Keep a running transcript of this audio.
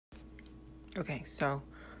Okay, so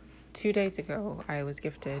 2 days ago, I was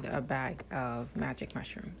gifted a bag of magic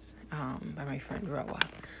mushrooms by my friend Roa.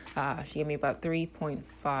 She gave me about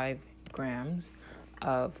 3.5 grams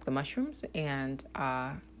of the mushrooms and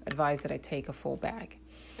advised that I take a full bag.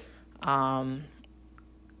 Upon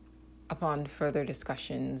further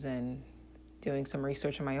discussions and doing some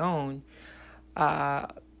research on my own,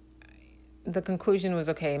 the conclusion was,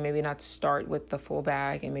 okay, maybe not start with the full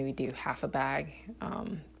bag and maybe do half a bag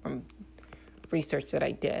from research that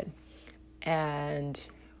I did. And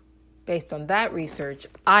based on that research,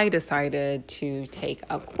 I decided to take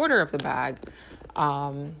a quarter of the bag,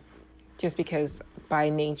 just because by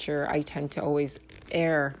nature I tend to always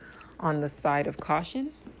err on the side of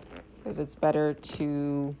caution, because it's better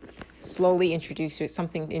to slowly introduce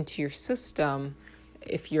something into your system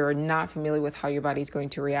if you're not familiar with how your body's going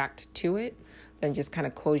to react to it, than just kind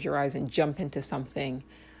of close your eyes and jump into something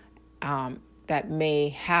that may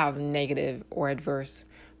have negative or adverse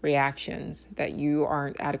reactions that you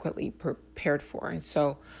aren't adequately prepared for. And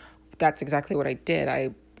so that's exactly what I did.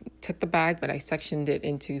 I took the bag, but I sectioned it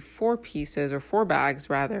into 4 bags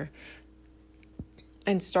rather,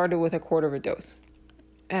 and started with a quarter of a dose.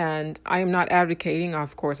 And I am not advocating,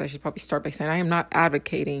 of course, I should probably start by saying I am not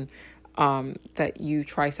advocating that you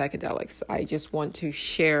try psychedelics. I just want to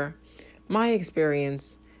share my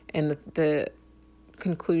experience and the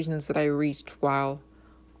conclusions that I reached while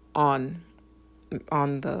on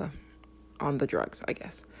the drugs, I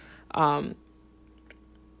guess.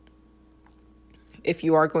 If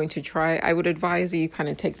you are going to try, I would advise you kind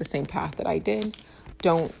of take the same path that I did.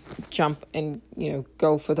 Don't jump and,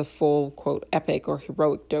 go for the full, quote, epic or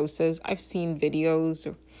heroic doses. I've seen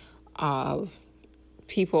videos of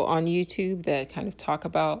people on YouTube that kind of talk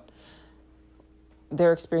about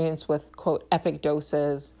their experience with, quote, epic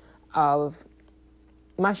doses of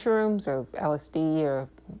mushrooms or LSD or,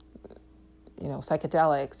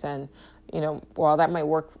 psychedelics. And, while that might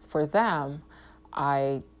work for them,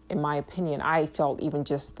 in my opinion, I felt even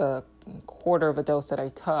just the quarter of a dose that I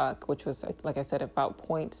took, which was, like I said, about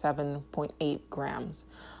 0.7, 0.8 grams,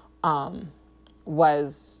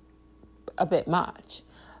 was a bit much.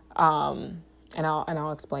 And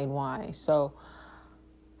I'll explain why. So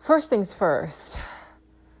first things first,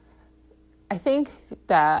 I think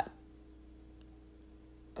that,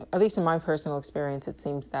 at least in my personal experience, it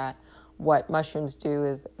seems that what mushrooms do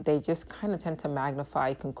is they just kind of tend to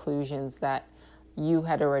magnify conclusions that you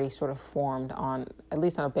had already sort of formed on, at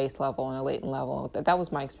least on a base level and a latent level. That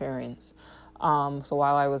was my experience. So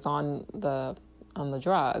while I was on the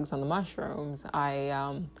drugs, on the mushrooms,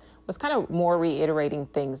 I was kind of more reiterating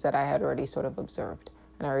things that I had already sort of observed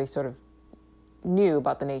and I already sort of knew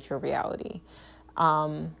about the nature of reality.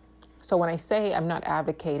 So when I say I'm not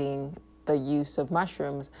advocating the use of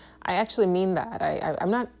mushrooms, I actually mean that.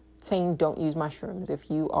 I'm not saying don't use mushrooms.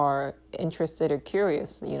 If you are interested or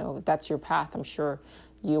curious, if that's your path, I'm sure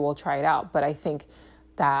you will try it out. But I think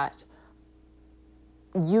that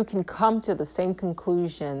you can come to the same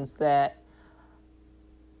conclusions that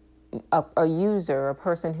a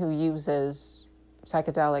person who uses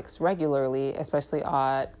psychedelics regularly, especially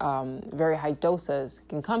at very high doses,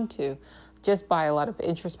 can come to just by a lot of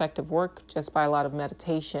introspective work, just by a lot of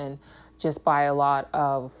meditation, just by a lot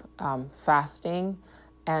of fasting,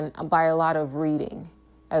 and by a lot of reading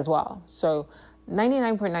as well. So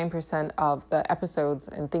 99.9% of the episodes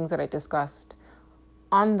and things that I discussed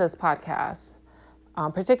on this podcast,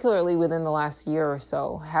 particularly within the last year or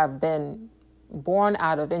so, have been born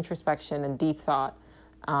out of introspection and deep thought,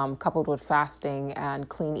 coupled with fasting and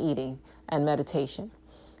clean eating and meditation.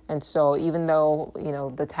 And so even though,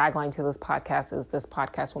 the tagline to this podcast is "This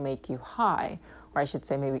podcast will make you high," or I should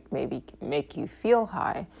say maybe make you feel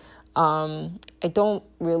high, I don't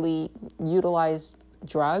really utilize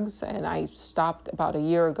drugs, and I stopped about a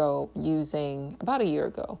year ago using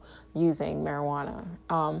marijuana,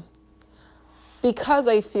 because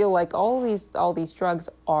I feel like all these drugs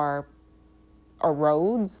are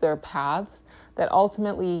roads, they're paths that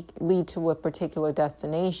ultimately lead to a particular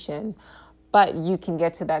destination, but you can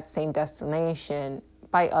get to that same destination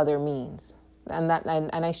by other means, and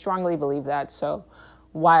I strongly believe that. So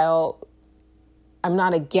while I'm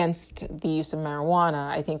not against the use of marijuana,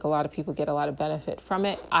 I think a lot of people get a lot of benefit from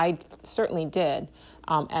it. I certainly did.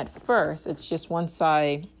 At first, it's just once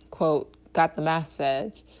I, quote, got the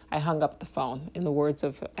message, I hung up the phone, in the words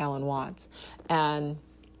of Alan Watts. And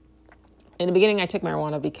in the beginning, I took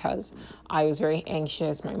marijuana because I was very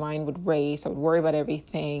anxious. My mind would race. I would worry about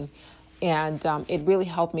everything. And it really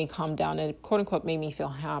helped me calm down and, quote unquote, made me feel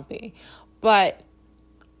happy. But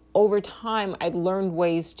over time, I learned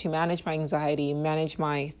ways to manage my anxiety, manage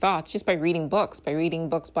my thoughts just by reading books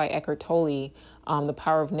by Eckhart Tolle, The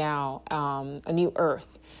Power of Now, A New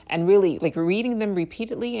Earth, and really like reading them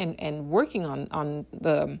repeatedly and working on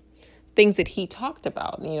the things that he talked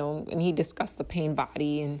about, and he discussed the pain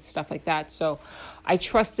body and stuff like that. So I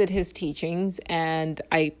trusted his teachings and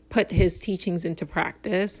I put his teachings into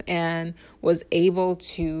practice and was able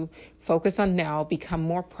to focus on now, become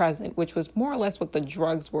more present, which was more or less what the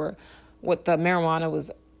marijuana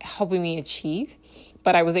was helping me achieve.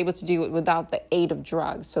 But I was able to do it without the aid of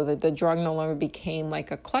drugs, so that the drug no longer became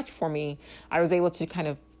like a crutch for me. I was able to kind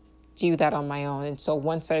of do that on my own. And so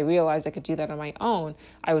once I realized I could do that on my own,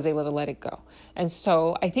 I was able to let it go. And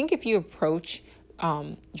so I think if you approach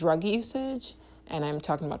drug usage, and I'm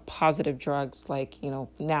talking about positive drugs like,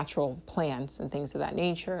 natural plants and things of that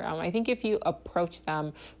nature, I think if you approach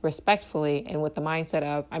them respectfully and with the mindset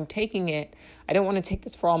of, I'm taking it, I don't want to take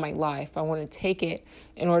this for all my life. I want to take it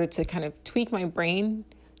in order to kind of tweak my brain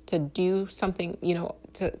to do something,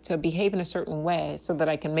 to behave in a certain way so that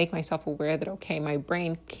I can make myself aware that, okay, my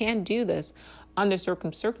brain can do this under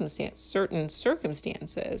certain circumstances.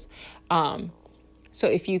 So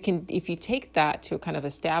if you take that to kind of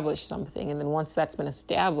establish something, and then once that's been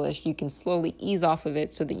established, you can slowly ease off of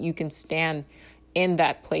it so that you can stand in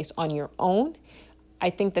that place on your own. I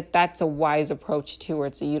think that that's a wise approach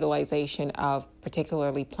towards the utilization of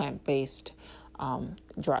particularly plant-based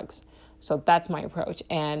drugs. So that's my approach.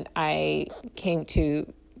 And I came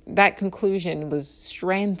to that conclusion was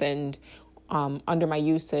strengthened under my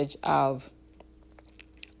usage of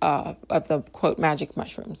the quote magic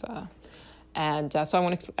mushrooms. So I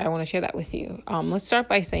want to share that with you. Let's start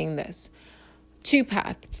by saying this. 2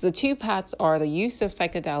 paths. The 2 paths are the use of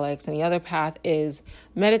psychedelics, and the other path is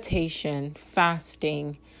meditation,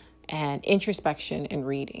 fasting, and introspection and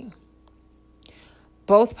reading.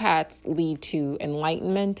 Both paths lead to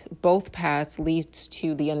enlightenment. Both paths leads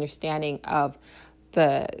to the understanding of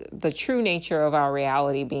the true nature of our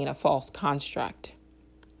reality being a false construct.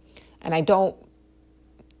 And I don't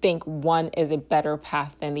think one is a better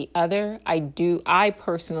path than the other. I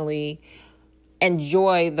personally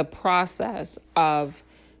enjoy the process of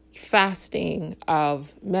fasting,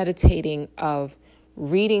 of meditating, of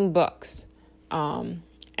reading books.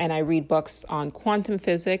 And I read books on quantum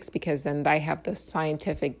physics because then I have the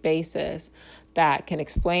scientific basis that can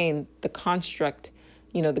explain the constructed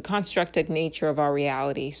nature of our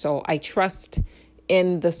reality. So I trust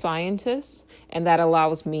in the scientists, and that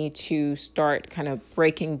allows me to start kind of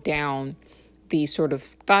breaking down the sort of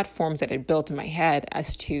thought forms that had built in my head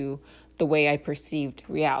as to the way I perceived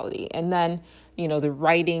reality. And then, the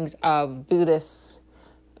writings of Buddhist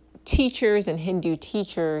teachers and Hindu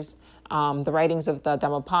teachers, the writings of the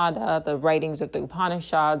Dhammapada, the writings of the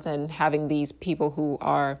Upanishads, and having these people who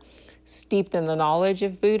are steeped in the knowledge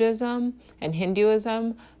of Buddhism and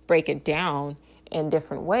Hinduism break it down in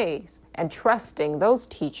different ways. And trusting those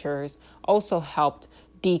teachers also helped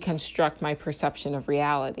deconstruct my perception of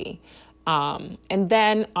reality. And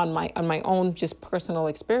then on my own just personal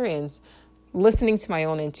experience, listening to my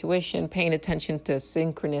own intuition, paying attention to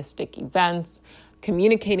synchronistic events,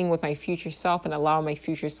 communicating with my future self and allowing my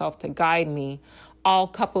future self to guide me, all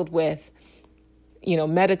coupled with,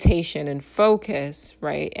 meditation and focus,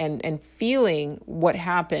 right? And feeling what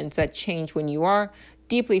happens, that change when you are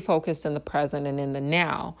deeply focused in the present and in the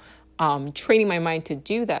now. Training my mind to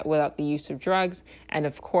do that without the use of drugs. And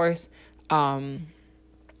of course,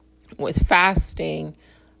 with fasting,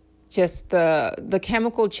 just the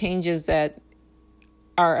chemical changes that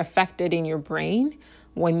are affected in your brain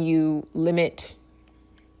when you limit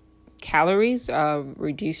calories,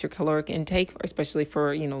 reduce your caloric intake, especially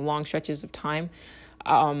for, long stretches of time,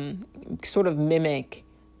 sort of mimic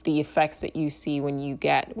the effects that you see when you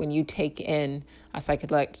take in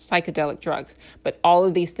psychedelic drugs. But all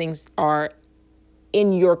of these things are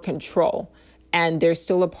in your control, and there's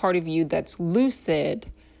still a part of you that's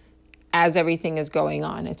lucid as everything is going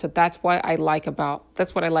on. And so that's what I like about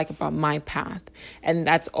my path. And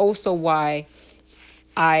that's also why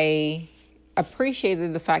I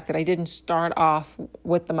appreciated the fact that I didn't start off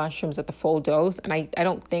with the mushrooms at the full dose. And I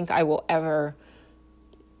don't think I will ever,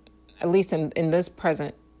 at least in this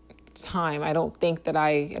present time, I don't believe that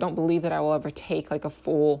I will ever take like a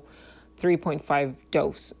full 3.5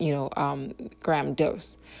 dose, gram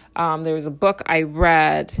dose. There was a book I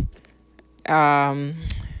read, hold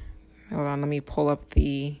on, let me pull up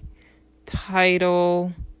the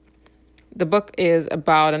title. The book is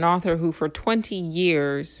about an author who for 20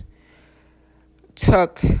 years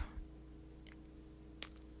took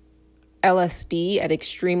LSD at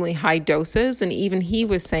extremely high doses. And even he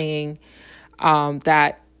was saying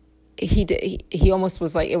that he almost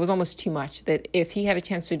was like, it was almost too much, that if he had a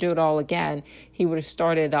chance to do it all again, he would have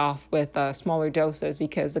started off with smaller doses,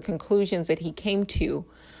 because the conclusions that he came to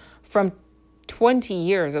from 20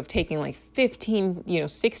 years of taking like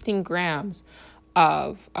 16 grams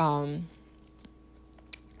of LSD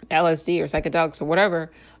or psychedelics or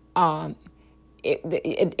whatever,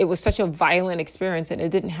 it was such a violent experience, and it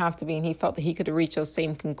didn't have to be. And he felt that he could reach those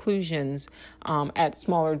same conclusions at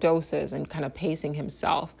smaller doses and kind of pacing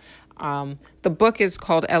himself. The book is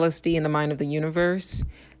called LSD in the Mind of the Universe,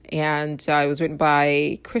 and it was written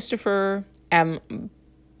by Christopher M.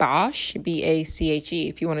 Bache, Bache.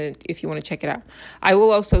 If you want to check it out. I will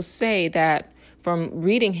also say that from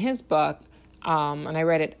reading his book, and I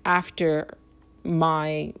read it after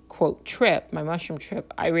my quote trip, my mushroom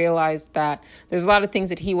trip, I realized that there's a lot of things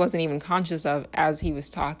that he wasn't even conscious of as he was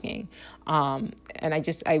talking. And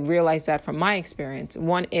I realized that from my experience.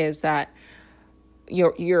 One is that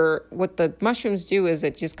your what the mushrooms do is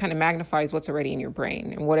it just kind of magnifies what's already in your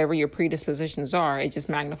brain, and whatever your predispositions are, it just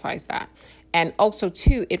magnifies that. And also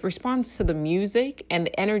too, it responds to the music and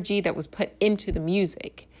the energy that was put into the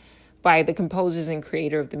music by the composers and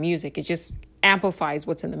creator of the music. It just amplifies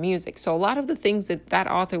what's in the music. So a lot of the things that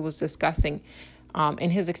author was discussing in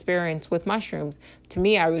his experience with mushrooms, to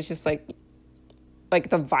me, I was just like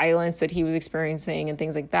the violence that he was experiencing and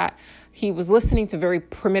things like that. He was listening to very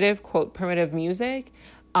primitive, quote, primitive music.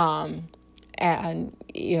 And,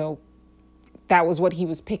 that was what he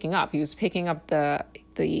was picking up. He was picking up the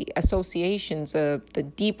associations of the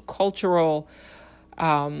deep cultural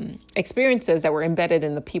experiences that were embedded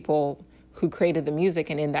in the people who created the music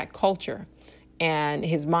and in that culture. And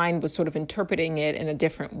his mind was sort of interpreting it in a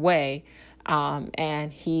different way.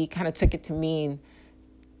 And he kind of took it to mean,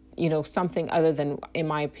 something other than, in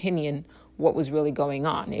my opinion, what was really going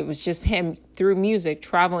on. It was just him through music,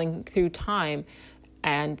 traveling through time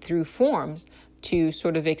and through forms to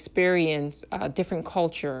sort of experience a different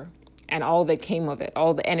culture and all that came of it,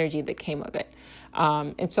 all the energy that came of it.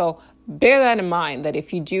 And so bear that in mind, that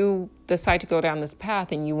if you do decide to go down this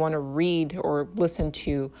path and you want to read or listen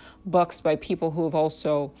to books by people who have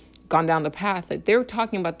also gone down the path, that they're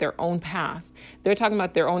talking about their own path. They're talking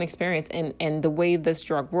about their own experience. And the way this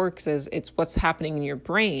drug works is it's what's happening in your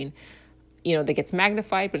brain, that gets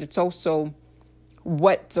magnified, but it's also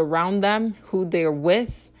what's around them, who they're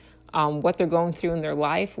with, what they're going through in their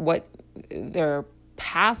life, what their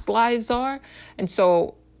past lives are. And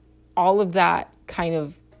so all of that kind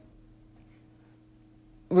of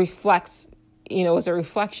reflects, is a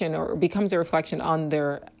reflection or becomes a reflection on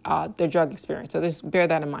their drug experience. So just bear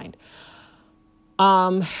that in mind.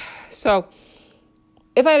 So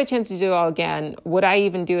if I had a chance to do it all again, would I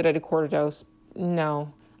even do it at a quarter dose?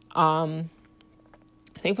 No. I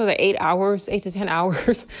think for the 8 to 10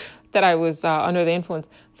 hours that I was under the influence,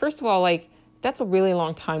 first of all, that's a really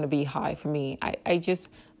long time to be high for me. I just,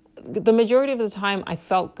 the majority of the time I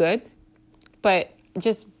felt good, but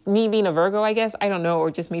just me being a Virgo, I guess, I don't know,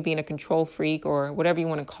 or just me being a control freak or whatever you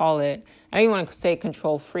want to call it. I don't even want to say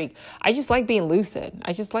control freak. I just like being lucid.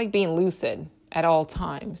 I just like being lucid at all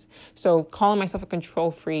times. So calling myself a control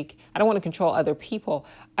freak, I don't want to control other people.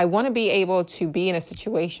 I want to be able to be in a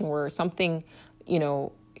situation where something,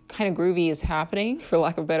 kind of groovy is happening, for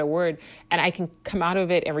lack of a better word, and I can come out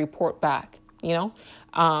of it and report back,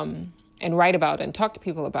 and write about it and talk to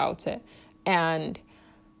people about it. And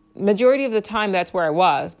majority of the time, that's where I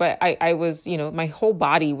was. But I was, my whole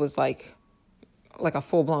body was like a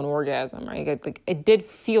full-blown orgasm, right? It did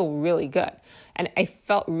feel really good. And I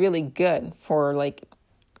felt really good for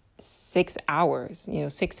 6 hours,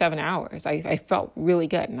 6-7 hours. I felt really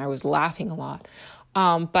good, and I was laughing a lot.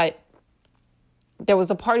 But there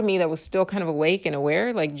was a part of me that was still kind of awake and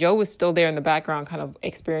aware. Joe was still there in the background, kind of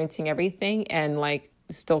experiencing everything and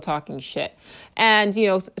still talking shit. And,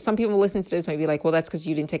 some people listen to this may be like, well, that's because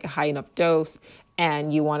you didn't take a high enough dose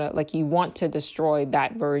and you want to destroy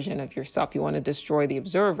that version of yourself. You want to destroy the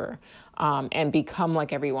observer and become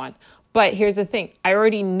like everyone. But here's the thing. I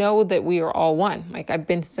already know that we are all one. I've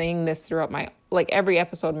been saying this throughout my, every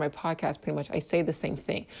episode of my podcast, pretty much, I say the same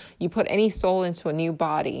thing. You put any soul into a new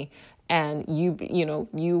body and you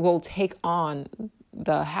will take on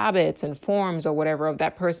the habits and forms or whatever of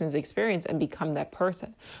that person's experience and become that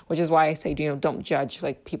person, which is why I say, don't judge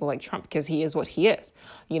people like Trump, because he is what he is,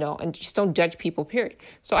 and just don't judge people, period.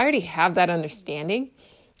 So I already have that understanding.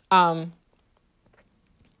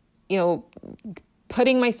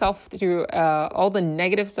 Putting myself through all the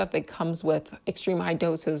negative stuff that comes with extreme high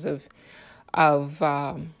doses of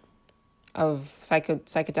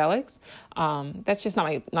psychedelics. That's just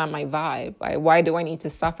not my vibe. Why do I need to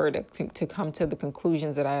suffer to come to the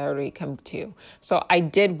conclusions that I already come to? So I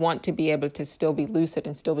did want to be able to still be lucid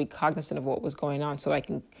and still be cognizant of what was going on, so I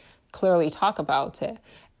can clearly talk about it.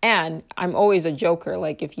 And I'm always a joker.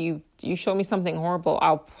 Like, if you show me something horrible,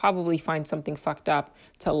 I'll probably find something fucked up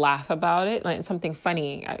to laugh about it, like something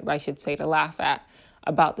funny, I should say, to laugh at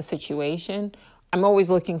about the situation. I'm always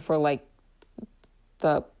looking for like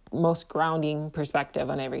the most grounding perspective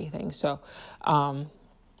on everything. So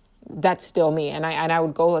that's still me. And I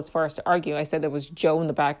would go as far as to argue. I said there was Joe in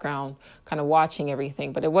the background kind of watching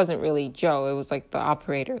everything, but it wasn't really Joe. It was like the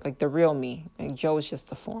operator, like the real me. Like Joe is just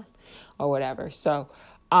the form or whatever. So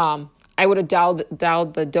I would have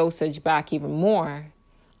dialed the dosage back even more,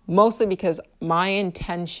 mostly because my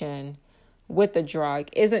intention with the drug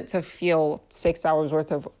isn't to feel 6 hours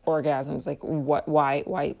worth of orgasms. Like, why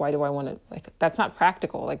do I want to, like, that's not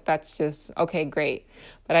practical. Like, that's just, okay, great.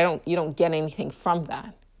 But you don't get anything from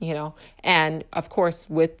that, you know? And of course,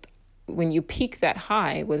 when you peak that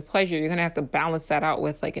high with pleasure, you're going to have to balance that out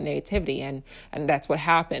with like a negativity. And that's what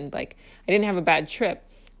happened. Like, I didn't have a bad trip,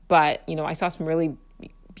 but, you know, I saw some really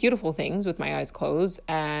beautiful things with my eyes closed.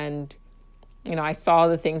 And, you know, I saw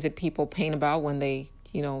the things that people pain about when they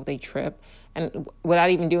trip, and without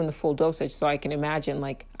even doing the full dosage. So I can imagine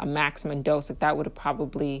like a maximum dose, like that would have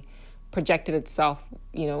probably projected itself,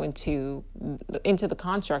 you know, into the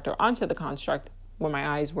construct or onto the construct when my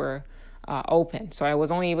eyes were open. So I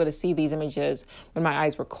was only able to see these images when my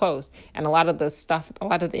eyes were closed. And a lot of the stuff, a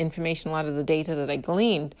lot of the information, a lot of the data that I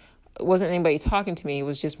gleaned, it wasn't anybody talking to me. It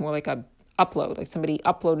was just more like a upload, like somebody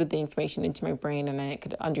uploaded the information into my brain and I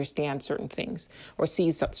could understand certain things or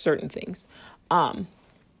see certain things.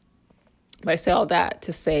 But I say all that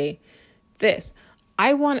to say this.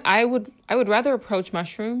 I would rather approach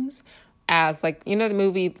mushrooms as, like, you know, the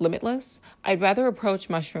movie Limitless. I'd rather approach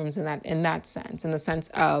mushrooms in that sense, in the sense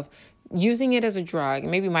of using it as a drug,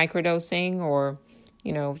 maybe microdosing or,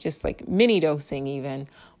 you know, just like mini dosing even,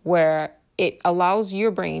 where it allows your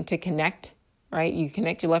brain to connect, right? You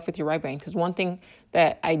connect your left with your right brain. Because one thing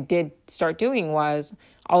that I did start doing was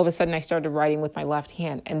all of a sudden I started writing with my left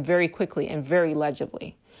hand, and very quickly and very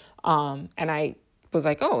legibly. And I was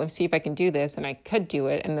like, oh, let's see if I can do this. And I could do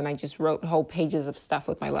it. And then I just wrote whole pages of stuff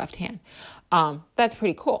with my left hand. That's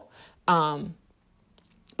pretty cool. But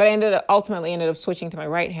I ultimately ended up switching to my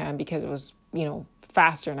right hand because it was, you know,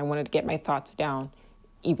 faster, and I wanted to get my thoughts down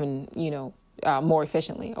even, you know, more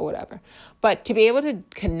efficiently or whatever. But to be able to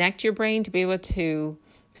connect your brain, to be able to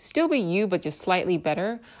still be you, but just slightly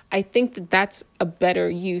better, I think that that's a better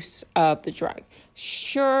use of the drug.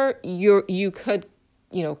 Sure, you could,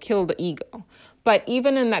 you know, kill the ego. But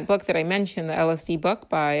even in that book that I mentioned, the LSD book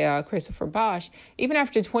by Christopher Bosch, even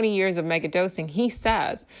after 20 years of megadosing, he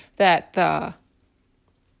says that the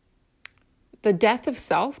death of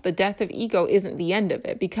self, the death of ego isn't the end of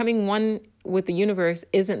it. Becoming one with the universe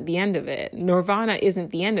isn't the end of it. Nirvana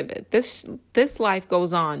isn't the end of it. This life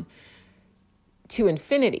goes on to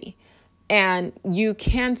infinity. And you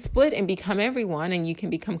can split and become everyone, and you can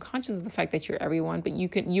become conscious of the fact that you're everyone, but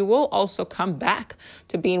you will also come back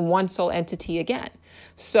to being one soul entity again.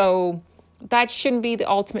 So that shouldn't be the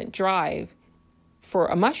ultimate drive for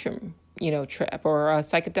a mushroom, you know, trip or a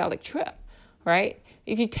psychedelic trip, right?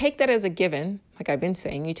 If you take that as a given, like I've been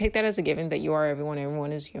saying, you take that as a given that you are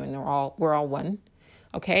everyone is you, and we're all one.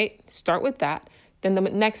 Okay, start with that. Then the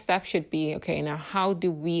next step should be, okay, now how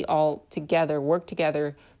do we all together work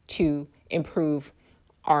together to improve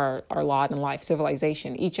our lot in life,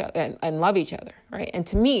 civilization, each other, and love each other, right? And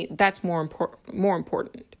to me, that's more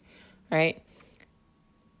important, right?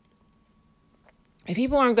 If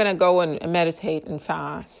people aren't going to go and meditate and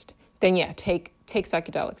fast, then yeah, take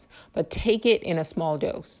psychedelics, but take it in a small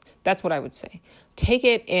dose. That's what I would say. Take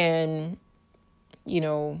it in, you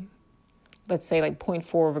know, let's say like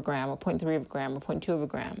 0.4 of a gram or 0.3 of a gram or 0.2 of a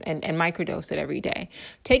gram, and microdose it every day.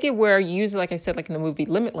 Take it where you use it, like I said, like in the movie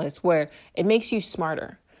Limitless, where it makes you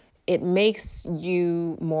smarter. It makes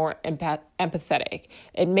you more empathetic.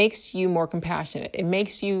 It makes you more compassionate. It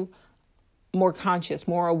makes you more conscious,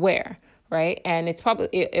 more aware, right? And it's probably,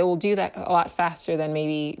 it will do that a lot faster than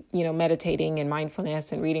maybe, you know, meditating and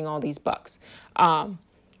mindfulness and reading all these books. But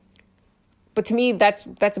to me, that's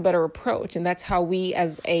a better approach. And that's how we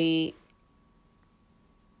as a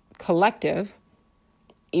collective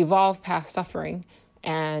evolve past suffering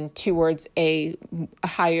and towards a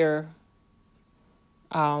higher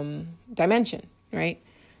dimension, right?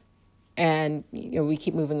 And, you know, we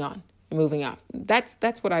keep moving on and moving up. That's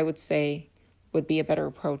what I would say would be a better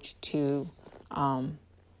approach to the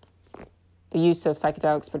use of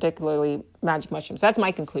psychedelics, particularly magic mushrooms. That's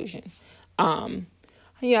my conclusion.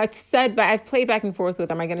 It's said, but I've played back and forth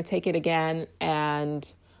with, am I going to take it again?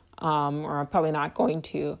 And, or I'm probably not going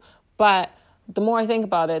to. But the more I think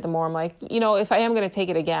about it, the more I'm like, if I am going to take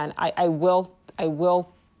it again, I will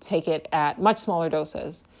take it at much smaller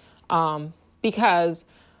doses. Because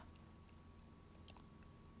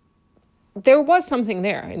there was something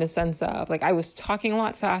there in the sense of, like, I was talking a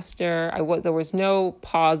lot faster. There was no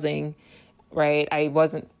pausing, right? I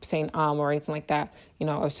wasn't saying or anything like that. I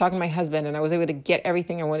was talking to my husband, and I was able to get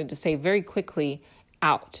everything I wanted to say very quickly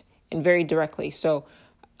out and very directly. So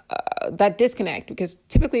that disconnect, because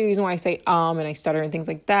typically the reason why I say and I stutter and things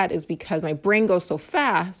like that is because my brain goes so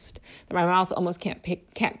fast that my mouth almost can't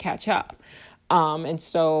catch up. And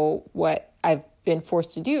so what I've been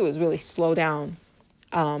forced to do is really slow down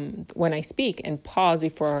when I speak and pause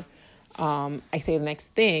before I say the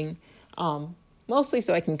next thing, mostly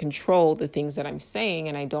so I can control the things that I'm saying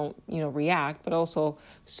and I don't, react, but also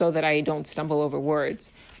so that I don't stumble over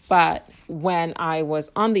words. But when I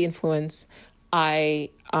was on the influence,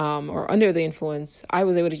 or under the influence, I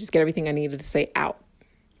was able to just get everything I needed to say out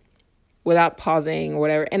without pausing or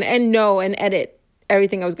whatever, and edit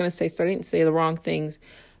everything I was going to say, so I didn't say the wrong things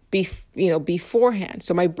beforehand.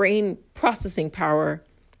 So my brain processing power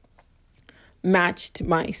matched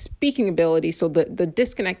my speaking ability. So the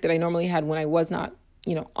disconnect that I normally had when I was not,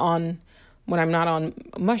 when I'm not on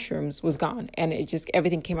mushrooms was gone. And it just,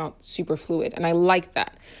 everything came out super fluid. And I liked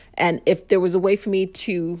that. And if there was a way for me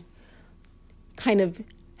to kind of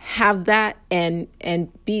have that and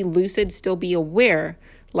be lucid, still be aware,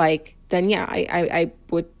 then yeah, I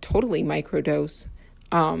would totally microdose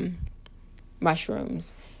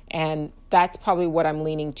mushrooms. And that's probably what I'm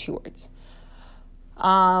leaning towards.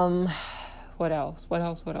 What else?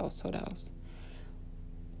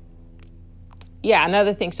 Yeah,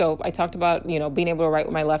 another thing. So I talked about, being able to write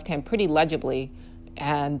with my left hand pretty legibly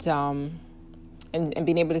and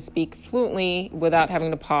being able to speak fluently without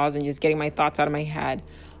having to pause and just getting my thoughts out of my head.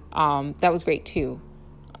 That was great too.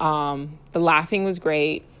 The laughing was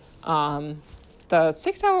great. The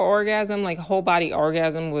 6-hour orgasm, whole body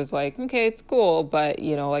orgasm was okay, it's cool. But,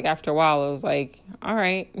 after a while, it was all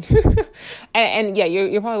right. and yeah,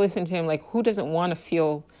 you're probably listening to him who doesn't want to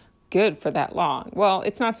feel good for that long? Well,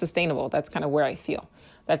 it's not sustainable. That's kind of where I feel.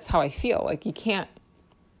 That's how I feel. You can't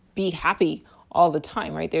be happy all the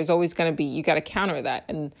time, right? There's always going to be, you got to counter that.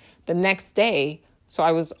 And the next day, so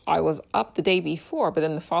I was up the day before, but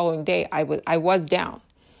then the following day I was down.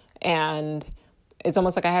 And it's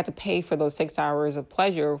almost like I had to pay for those 6 hours of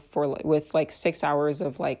pleasure with 6 hours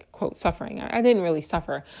of quote suffering. I didn't really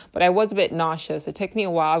suffer, but I was a bit nauseous. It took me a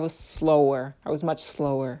while. I was slower. I was much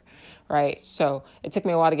slower, right? So it took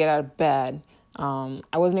me a while to get out of bed. I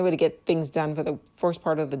wasn't able to get things done for the first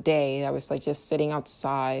part of the day. I was just sitting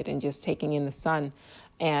outside and just taking in the sun.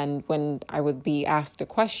 And when I would be asked a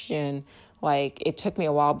question, it took me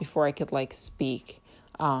a while before I could speak.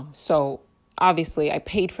 So obviously I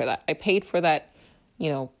paid for that. I paid for that,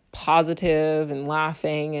 positive and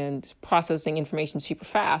laughing and processing information super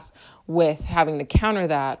fast, with having to counter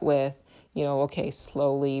that with,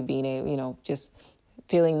 slowly being able, just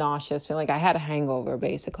feeling nauseous, feeling like I had a hangover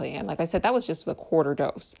basically. And like I said, that was just the quarter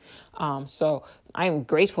dose. So I'm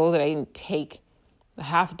grateful that I didn't take the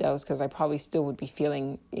half dose, because I probably still would be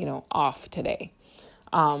feeling, off today.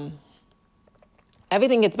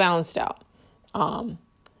 Everything gets balanced out.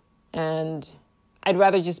 And I'd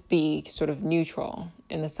rather just be sort of neutral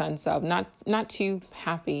in the sense of not too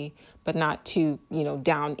happy, but not too,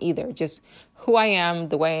 down either. Just who I am,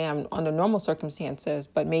 the way I am under normal circumstances,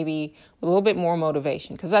 but maybe with a little bit more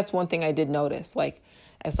motivation. Because that's one thing I did notice.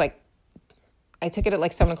 It's I took it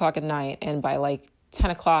at 7 o'clock at night, and by 10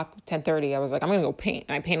 o'clock, 10:30, I was I'm going to go paint.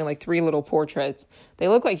 And I painted 3 little portraits. They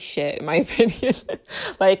look like shit, in my opinion.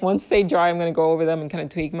 Once they dry, I'm going to go over them and kind of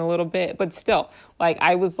tweak them a little bit. But still,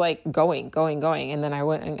 I was going. And then I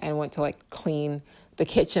went to clean the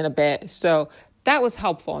kitchen a bit. So that was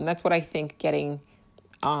helpful. And that's what I think getting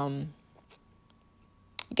into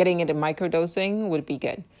microdosing would be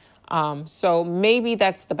good. So maybe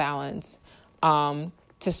that's the balance. To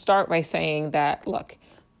start by saying that, look,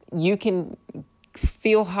 you can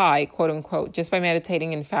feel high, quote unquote, just by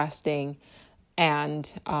meditating and fasting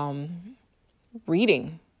and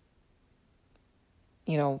reading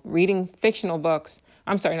fictional books.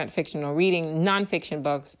 I'm sorry, not fictional, reading nonfiction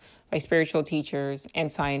books by spiritual teachers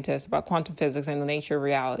and scientists about quantum physics and the nature of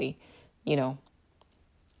reality.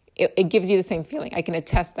 It gives you the same feeling. I can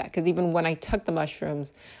attest that, because even when I took the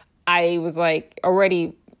mushrooms, I was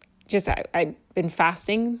already I'd been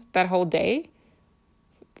fasting that whole day.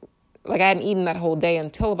 I hadn't eaten that whole day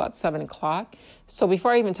until about 7 o'clock. So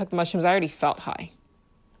before I even took the mushrooms, I already felt high.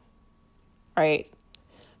 right?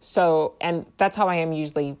 So, and that's how I am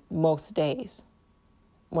usually most days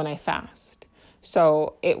when I fast.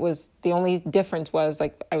 So it was, the only difference was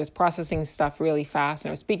like I was processing stuff really fast and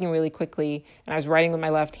I was speaking really quickly and I was writing with my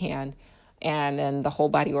left hand, and then the whole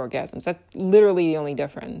body orgasms. That's literally the only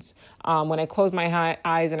difference. When I closed my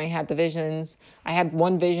eyes and I had the visions, I had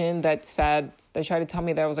one vision that said, they tried to tell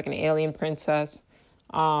me that I was like an alien princess.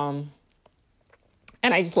 And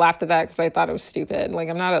I just laughed at that because I thought it was stupid. Like,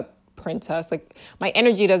 I'm not a princess. Like, my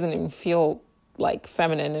energy doesn't even feel like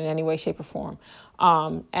feminine in any way, shape, or form.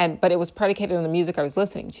 But it was predicated on the music I was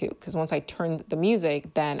listening to, because once I turned the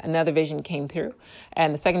music, then another vision came through.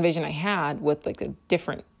 And the second vision I had with like a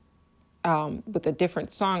different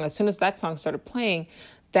song, as soon as that song started playing,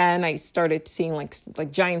 then I started seeing like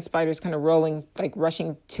giant spiders kind of rolling, like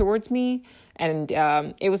rushing towards me. And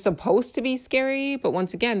it was supposed to be scary, but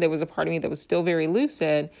once again, there was a part of me that was still very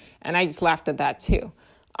lucid, and I just laughed at that too.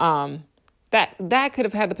 That could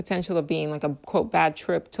have had the potential of being like a quote bad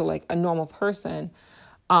trip to like a normal person.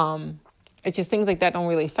 It's just things like that don't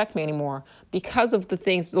really affect me anymore because of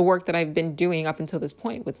the work that I've been doing up until this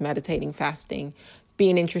point with meditating, fasting,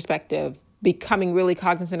 being introspective, becoming really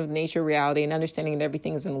cognizant of nature, reality, and understanding that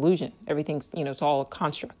everything is an illusion. Everything's, it's all a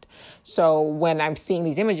construct. So when I'm seeing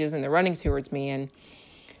these images and they're running towards me and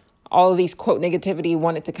all of these quote negativity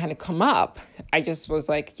wanted to kind of come up, I just was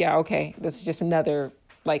like, yeah, okay, this is just another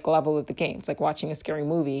like level of the game. It's like watching a scary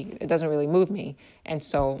movie. It doesn't really move me. And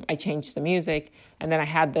so I changed the music. And then I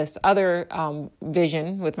had this other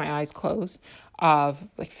vision with my eyes closed of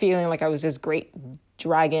like feeling like I was this great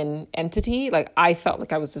dragon entity. Like I felt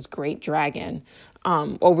like I was this great dragon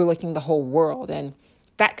overlooking the whole world. And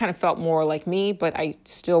that kind of felt more like me, but I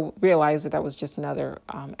still realized that was just another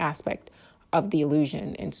aspect of the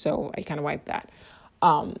illusion. And so I kind of wiped that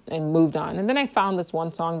and moved on. And then I found this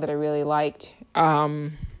one song that I really liked.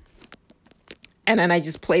 And then I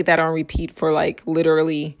just played that on repeat for like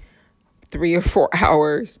literally 3 or 4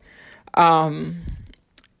 hours.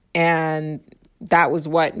 And that was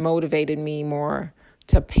what motivated me more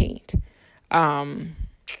to paint. Trying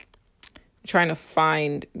to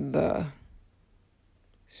find the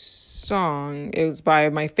song. It was by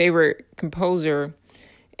my favorite composer,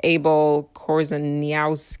 Abel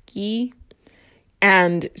Korzeniowski.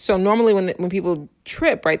 And so normally when people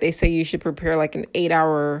trip, right, they say you should prepare like an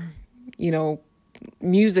 8-hour,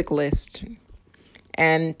 music list.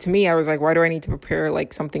 And to me, I was like, why do I need to prepare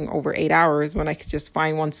like something over 8 hours when I could just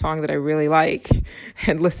find one song that I really like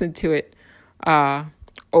and listen to it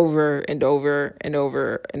over and over and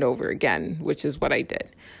over and over again, which is what I did.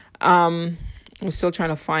 I'm still trying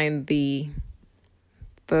to find the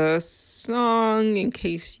song in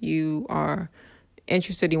case you are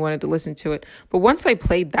interested, you wanted to listen to it. But once I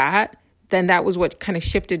played that, then that was what kind of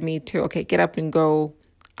shifted me to, okay, get up and go.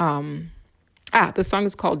 The song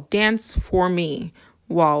is called Dance for Me,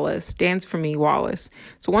 Wallace. Dance for Me, Wallace.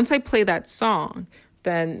 So once I play that song,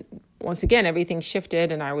 then once again, everything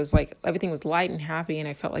shifted and I was like, everything was light and happy. And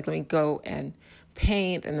I felt like, let me go and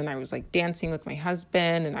paint. And then I was like dancing with my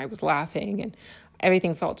husband and I was laughing and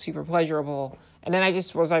everything felt super pleasurable. And then I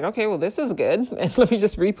just was like, okay, well, this is good. And let me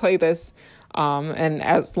just replay this. And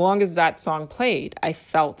as long as that song played, I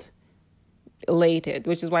felt elated,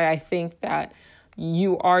 which is why I think that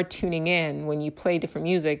you are tuning in when you play different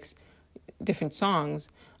songs,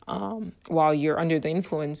 while you're under the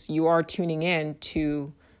influence, you are tuning in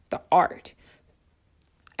to the art.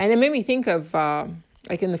 And it made me think of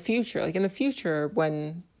like in the future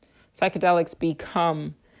when psychedelics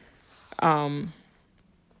become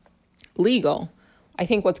legal, I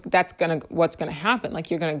think what's gonna happen.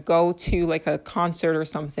 Like you're gonna go to like a concert or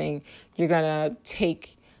something. You're gonna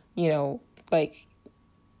take, like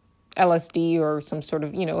LSD or some sort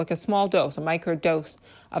of, like a small dose, a micro dose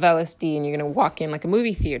of LSD, and you're gonna walk in like a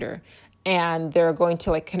movie theater, and they're going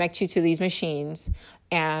to like connect you to these machines,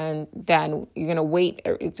 and then you're gonna wait.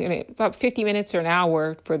 It's gonna about 50 minutes or an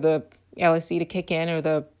hour for the LSD to kick in or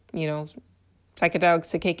the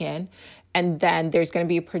psychedelics to kick in. And then there's going to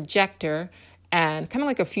be a projector and kind of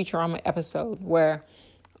like a Futurama episode where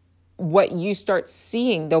what you start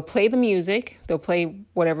seeing, they'll play the music, they'll play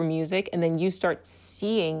whatever music, and then you start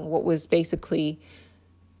seeing what was basically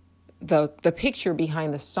the picture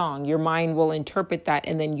behind the song. Your mind will interpret that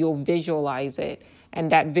and then you'll visualize it. And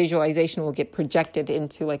that visualization will get projected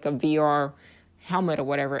into like a VR helmet or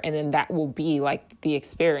whatever. And then that will be like the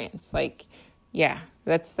experience. Like, yeah.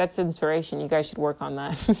 That's inspiration. You guys should work on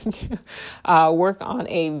that. Work on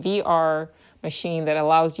a VR machine that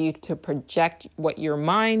allows you to project what your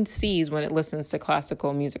mind sees when it listens to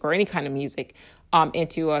classical music or any kind of music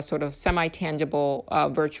into a sort of semi-tangible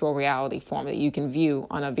virtual reality form that you can view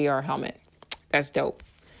on a VR helmet. that's dope.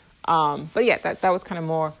 But yeah, that was kind of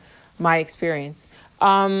more my experience.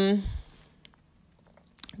 Dance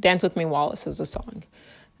With Me Wallace is a song.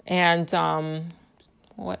 And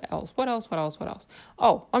what else?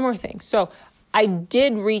 Oh, one more thing. So I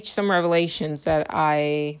did reach some revelations that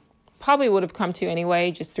I probably would have come to anyway,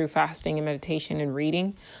 just through fasting and meditation and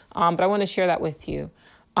reading. But I want to share that with you.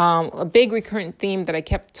 A big recurrent theme that I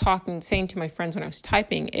kept saying to my friends when I was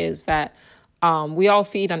typing is that we all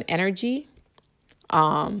feed on energy.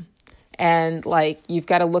 And like, you've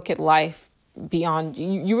got to look at life beyond,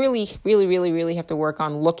 you really have to work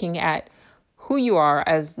on looking at who you are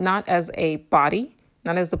as not as a body,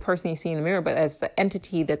 not as the person you see in the mirror, but as the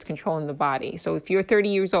entity that's controlling the body. So if you're 30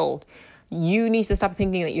 years old, you need to stop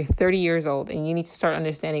thinking that you're 30 years old, and you need to start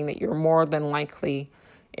understanding that you're more than likely,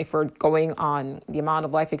 if we're going on the amount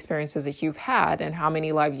of life experiences that you've had and how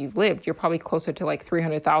many lives you've lived, you're probably closer to like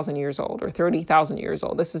 300,000 years old or 30,000 years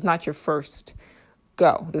old. This is not your first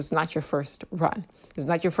go. This is not your first run. This is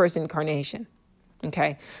not your first incarnation.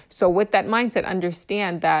 Okay. So with that mindset,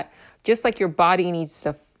 understand that just like your body needs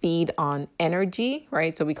to feed on energy,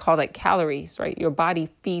 right? So we call that calories, right? Your body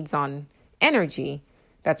feeds on energy.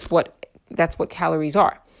 That's what calories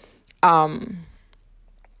are.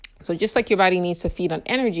 So just like your body needs to feed on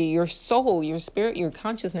energy, your soul, your spirit, your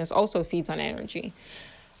consciousness also feeds on energy.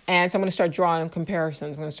 And so I'm going to start drawing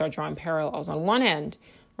comparisons. I'm going to start drawing parallels. On one end,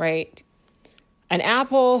 right, an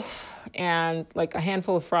apple and like a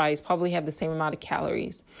handful of fries probably have the same amount of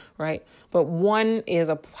calories, right? But one is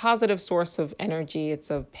a positive source of energy.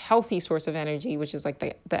 It's a healthy source of energy, which is like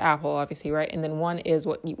the apple, obviously, right? And then one is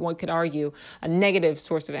what one could argue a negative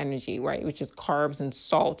source of energy, right? Which is carbs and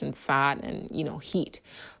salt and fat and, heat.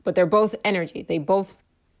 But they're both energy. They both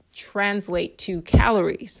translate to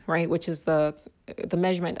calories, right? Which is the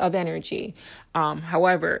measurement of energy.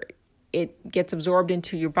 However, it gets absorbed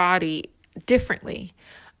into your body differently.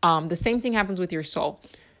 The same thing happens with your soul.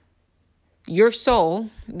 Your soul,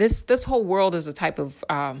 this whole world is a type of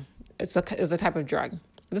is a type of drug.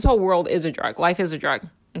 This whole world is a drug. Life is a drug.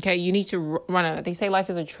 Okay, you need to run on it. They say life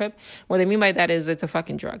is a trip. What they mean by that is it's a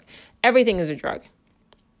fucking drug. Everything is a drug.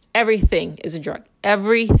 Everything is a drug.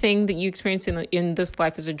 Everything that you experience in this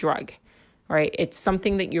life is a drug, right? It's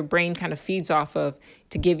something that your brain kind of feeds off of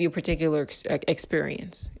to give you a particular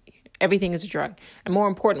experience. Everything is a drug. And more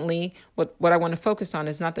importantly, what I want to focus on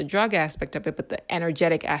is not the drug aspect of it, but the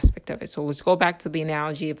energetic aspect of it. So let's go back to the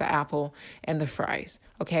analogy of the apple and the fries.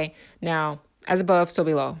 Okay. Now, as above, so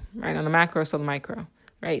below, right? On the macro, so the micro,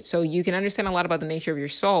 right? So you can understand a lot about the nature of your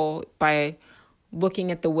soul by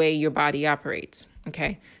looking at the way your body operates.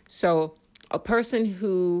 Okay. So a person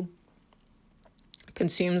who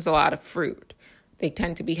consumes a lot of fruit, they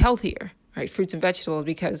tend to be healthier, right? Fruits and vegetables,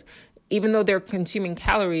 because even though they're consuming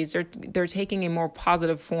calories, they're taking a more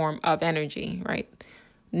positive form of energy, right?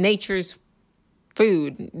 Nature's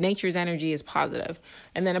food, nature's energy is positive.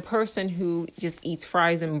 And then a person who just eats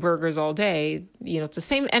fries and burgers all day, it's the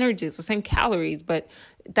same energy, it's the same calories, but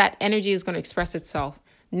that energy is going to express itself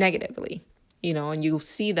negatively, and you'll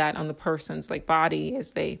see that on the person's like body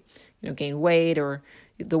as they, gain weight, or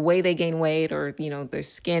the way they gain weight, or, their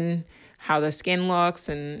skin, how their skin looks,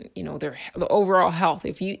 and, the overall health.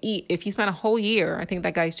 If you spend a whole year, I think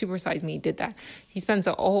that guy Super Size Me did that. He spent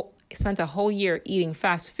a whole year eating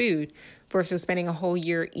fast food versus spending a whole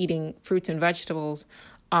year eating fruits and vegetables,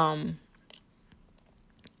 and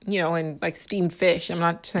like steamed fish. I'm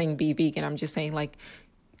not saying be vegan. I'm just saying like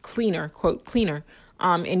cleaner, quote, cleaner.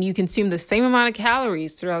 And you consume the same amount of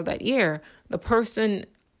calories throughout that year. The person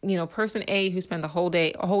A who spent a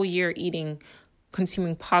whole year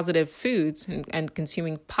consuming positive foods and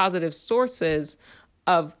consuming positive sources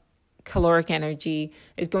of caloric energy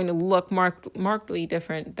is going to look markedly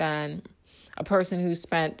different than a person who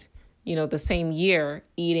spent, the same year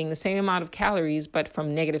eating the same amount of calories, but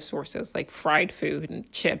from negative sources like fried food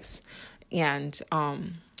and chips and,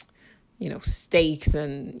 steaks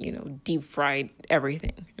and, deep fried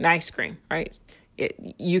everything and ice cream, right?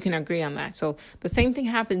 You can agree on that. So the same thing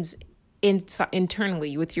happens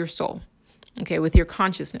internally with your soul. Okay, with your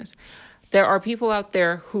consciousness. There are people out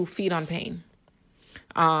there who feed on pain.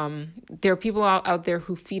 There are people out there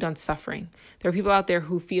who feed on suffering. There are people out there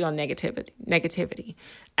who feed on negativity.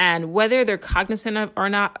 And whether they're cognizant of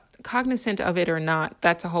it or not,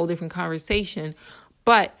 that's a whole different conversation.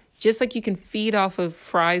 But just like you can feed off of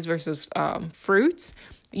fries versus fruits,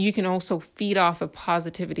 you can also feed off of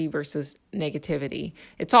positivity versus negativity.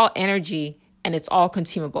 It's all energy and it's all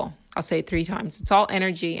consumable. I'll say it 3 times. It's all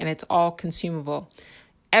energy and it's all consumable.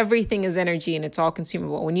 everything is energy and it's all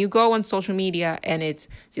consumable. When you go on social media and it's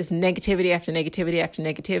just negativity after negativity after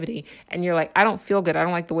negativity, and you're like, I don't feel good, I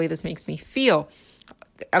don't like the way this makes me feel.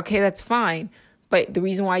 Okay, that's fine. But the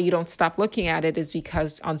reason why you don't stop looking at it is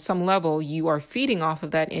because on some level you are feeding off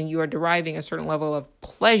of that and you are deriving a certain level of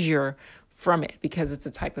pleasure from it because it's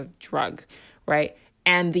a type of drug, right?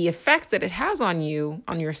 And the effects that it has on you,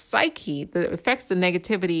 on your psyche, the effects the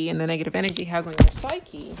negativity and the negative energy has on your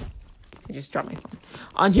psyche, I just dropped my phone,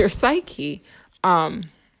 on your psyche, it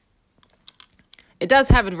does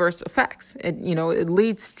have adverse effects. It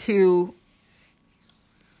leads to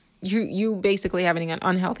you basically having an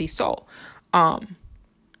unhealthy soul.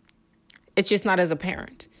 It's just not as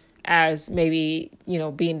apparent as maybe,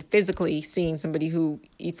 being physically seeing somebody who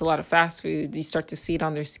eats a lot of fast food. You start to see it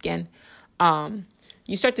on their skin.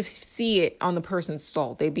 You start to see it on the person's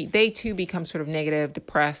soul. They too become sort of negative,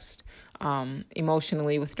 depressed,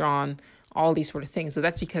 emotionally withdrawn, all these sort of things. But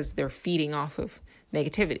that's because they're feeding off of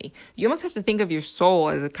negativity. You almost have to think of your soul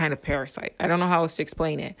as a kind of parasite. I don't know how else to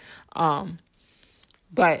explain it.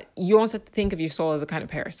 But you almost have to think of your soul as a kind of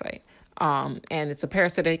parasite. And it's a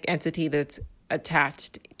parasitic entity that's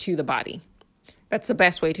attached to the body. That's the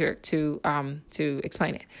best way to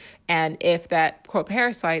explain it. And if that quote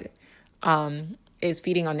parasite is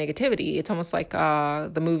feeding on negativity, it's almost like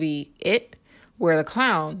the movie It, where the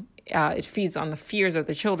clown it feeds on the fears of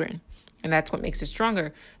the children, and that's what makes it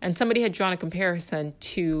stronger. And somebody had drawn a comparison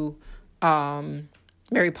to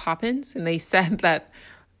Mary Poppins, and they said that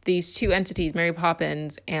these two entities, Mary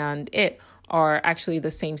Poppins and It, are actually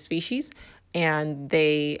the same species, and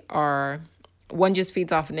they are, one just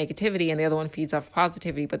feeds off of negativity and the other one feeds off of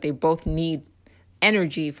positivity, but they both need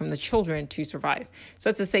energy from the children to survive. So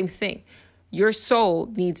it's the same thing. Your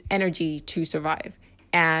soul needs energy to survive,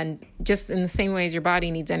 and just in the same way as your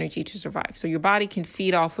body needs energy to survive. So your body can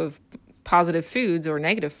feed off of positive foods or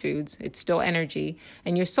negative foods. It's still energy.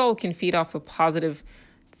 And your soul can feed off of positive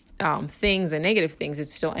things and negative things.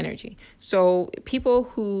 It's still energy. So people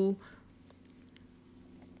who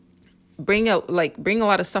bring a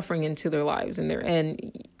lot of suffering into their lives,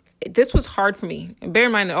 and this was hard for me. And bear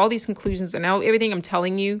in mind that all these conclusions and now everything I'm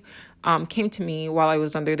telling you came to me while I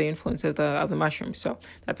was under the influence of the mushroom. So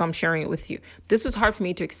that's why I'm sharing it with you. This was hard for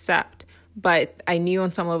me to accept, but I knew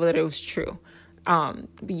on some level that it was true.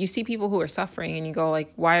 But you see people who are suffering, and you go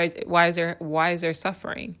like, why is there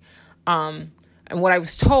suffering? And what I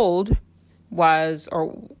was told was,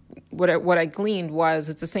 or what I gleaned was,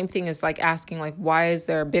 it's the same thing as like asking like, why is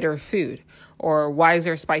there bitter food, or why is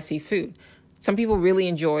there spicy food? Some people really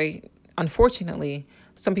enjoy, unfortunately,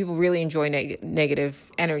 some people really enjoy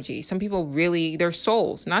negative energy. Some people really, their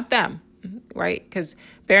souls, not them, right? Because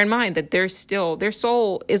bear in mind that their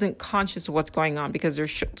soul isn't conscious of what's going on, because their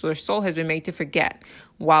soul has been made to forget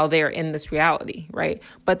while they're in this reality, right?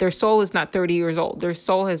 But their soul is not 30 years old. Their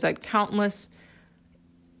soul has like countless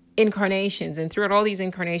incarnations, and throughout all these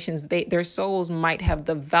incarnations, their souls might have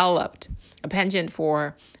developed a penchant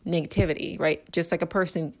for negativity, right? Just like a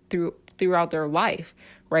person throughout their life,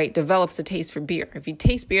 right, develops a taste for beer. If you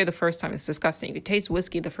taste beer the first time, it's disgusting. If you taste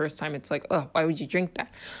whiskey the first time, it's like, oh, why would you drink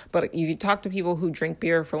that? But if you talk to people who drink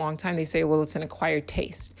beer for a long time, they say, well, it's an acquired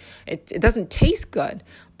taste. It doesn't taste good,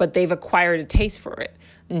 but they've acquired a taste for it.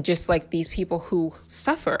 And just like these people who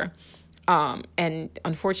suffer, and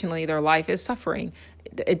unfortunately their life is suffering,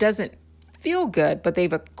 it doesn't feel good, but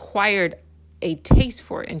they've acquired a taste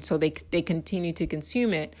for it, and so they continue to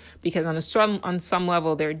consume it because on some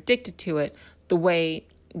level they're addicted to it. The way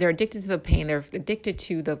they're addicted to the pain, they're addicted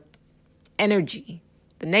to the energy,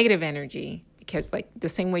 the negative energy, because like the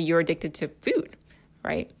same way you're addicted to food,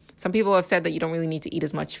 right? Some people have said that you don't really need to eat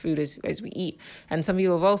as much food as we eat, and some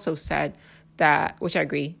people have also said that, which I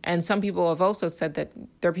agree, and some people have also said that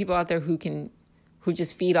there are people out there who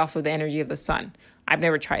just feed off of the energy of the sun. I've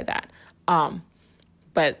never tried that.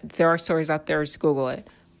 But there are stories out there, just Google it.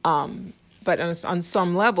 But on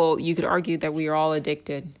some level, you could argue that we are all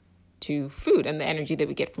addicted to food and the energy that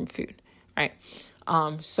we get from food, right?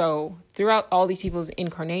 So throughout all these people's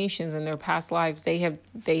incarnations in their past lives, they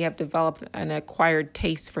have developed an acquired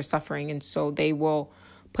taste for suffering, and so they will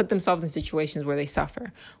put themselves in situations where they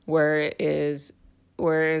suffer. Whereas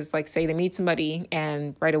like say they meet somebody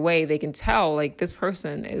and right away they can tell like this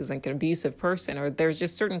person is like an abusive person, or there's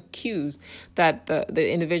just certain cues that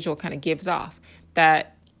the individual kind of gives off,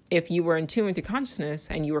 that if you were in tune with your consciousness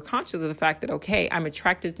and you were conscious of the fact that, okay, I'm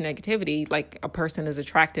attracted to negativity, like a person is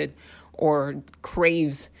attracted or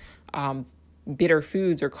craves bitter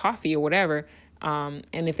foods or coffee or whatever, And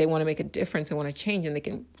if they want to make a difference and want to change, and they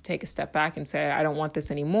can take a step back and say, I don't want this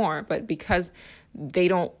anymore. But because a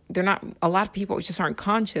lot of people just aren't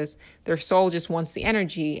conscious, their soul just wants the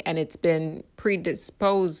energy, and it's been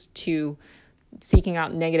predisposed to seeking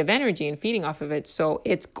out negative energy and feeding off of it. So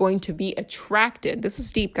it's going to be attracted. This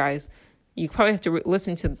is deep, guys. You probably have to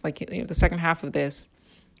listen to the second half of this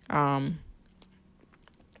a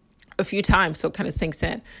few times so it kind of sinks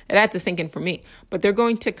in. It had to sink in for me. But they're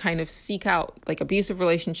going to kind of seek out like abusive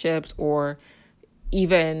relationships, or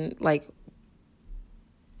even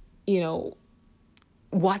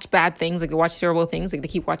watch bad things, like they watch terrible things, like they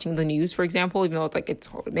keep watching the news, for example, even though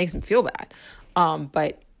it makes them feel bad.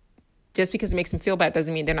 But just because it makes them feel bad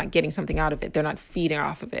doesn't mean they're not getting something out of it. They're not feeding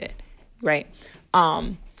off of it, right?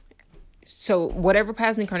 So whatever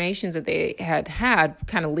past incarnations that they had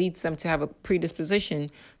kind of leads them to have a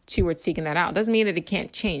predisposition towards seeking that out. Doesn't mean that it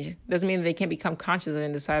can't change. Doesn't mean that they can't become conscious of it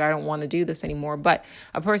and decide, I don't want to do this anymore. But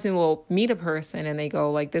a person will meet a person and they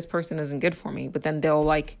go like, this person isn't good for me. But then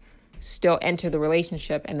they'll still enter the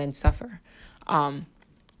relationship and then suffer.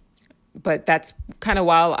 But that's kind of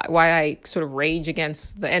why I sort of rage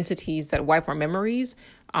against the entities that wipe our memories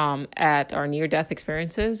at our near-death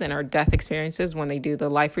experiences and our death experiences when they do the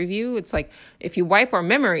life review. It's like, if you wipe our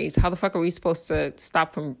memories, how the fuck are we supposed to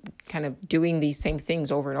stop from kind of doing these same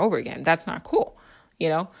things over and over again? That's not cool,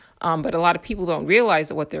 But a lot of people don't realize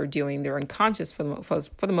that what they're doing, they're unconscious for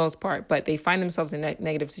the most part, but they find themselves in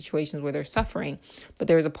negative situations where they're suffering. But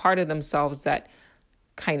there's a part of themselves that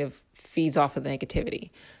kind of feeds off of the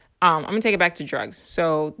negativity. I'm going to take it back to drugs.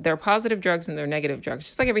 So there are positive drugs and there are negative drugs.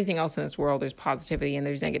 Just like everything else in this world, there's positivity and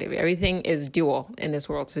there's negativity. Everything is dual in this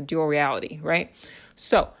world. It's a dual reality, right?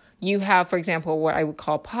 So you have, for example, what I would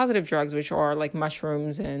call positive drugs, which are like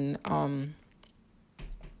mushrooms and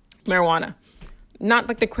marijuana. Not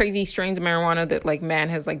like the crazy strains of marijuana that like man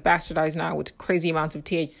has like bastardized now with crazy amounts of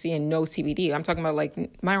THC and no CBD. I'm talking about like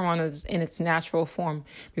marijuana in its natural form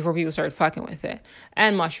before people started fucking with it.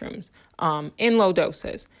 And mushrooms in low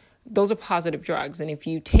doses. Those are positive drugs. And if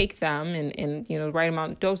you take them in the right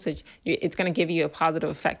amount of dosage, it's going to give you a positive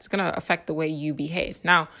effect. It's going to affect the way you behave.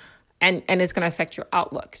 Now, and it's going to affect your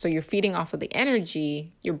outlook. So you're feeding off of the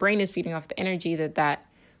energy. Your brain is feeding off the energy that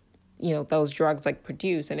those drugs like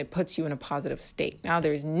produce, and it puts you in a positive state. Now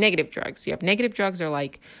there's negative drugs. You have negative drugs are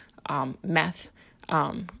like meth,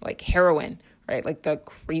 like heroin, right? Like the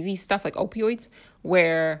crazy stuff like opioids,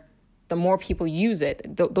 where the more people use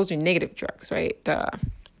it, those are negative drugs, right?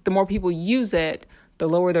 The more people use it, the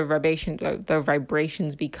lower the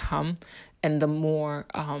vibrations become, and the more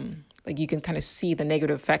you can kind of see the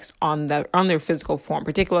negative effects on their physical form,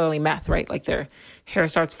 particularly meth, right? Like their hair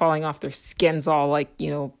starts falling off, their skin's all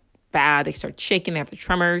bad, they start shaking, they have the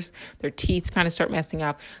tremors, their teeth kind of start messing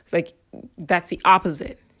up. Like that's the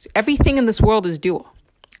opposite. So everything in this world is dual.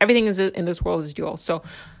 Everything in this world is dual. So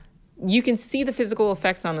you can see the physical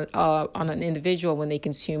effects on an individual when they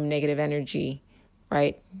consume negative energy,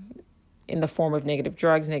 right? In the form of negative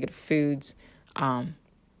drugs, negative foods,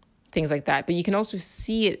 things like that. But you can also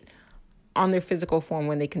see it on their physical form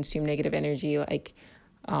when they consume negative energy, like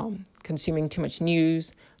consuming too much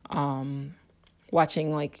news,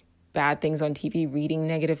 watching like bad things on TV, reading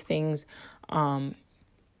negative things,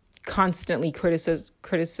 constantly criticism,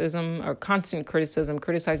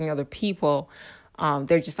 criticizing other people.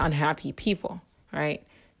 They're just unhappy people, right?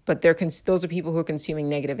 But those are people who are consuming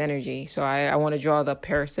negative energy. So I want to draw the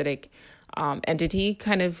parasitic entity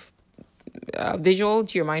kind of visual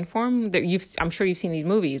to your mind form. I'm sure you've seen these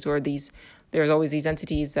movies where there's always these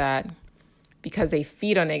entities that, because they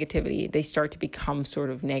feed on negativity, they start to become sort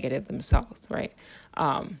of negative themselves, right?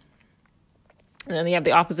 And then you have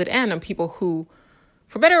the opposite end of people who,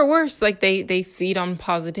 for better or worse, like they feed on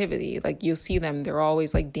positivity. Like you'll see them, they're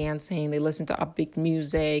always like dancing. They listen to upbeat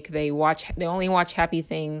music. They only watch happy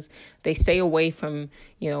things. They stay away from,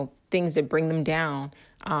 things that bring them down.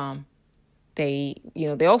 They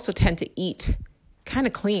also tend to eat kind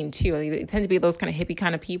of clean too. Like, they tend to be those kind of hippie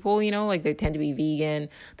kind of people, like they tend to be vegan.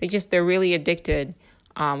 They're really addicted.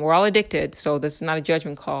 We're all addicted. So this is not a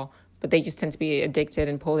judgment call, but they just tend to be addicted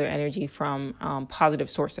and pull their energy from positive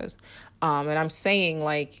sources. And I'm saying,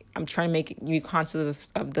 I'm trying to make you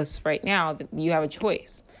conscious of this right now, that you have a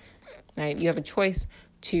choice, right? You have a choice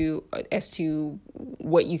as to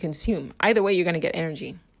what you consume. Either way, you're going to get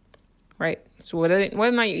energy, right? So whether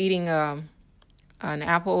or not you're eating an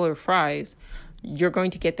apple or fries, you're going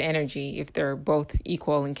to get the energy if they're both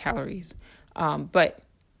equal in calories. But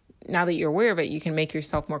now that you're aware of it, you can make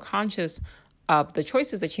yourself more conscious of the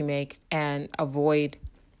choices that you make and avoid,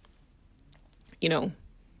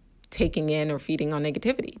 taking in or feeding on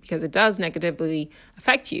negativity, because it does negatively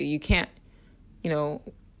affect you. You can't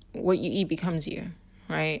what you eat becomes you,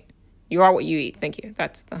 right? You are what you eat. Thank you.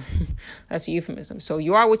 That's a euphemism. So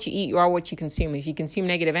you are what you eat. You are what you consume. If you consume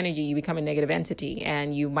negative energy, you become a negative entity,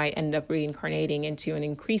 and you might end up reincarnating into an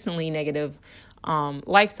increasingly negative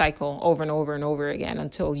life cycle over and over and over again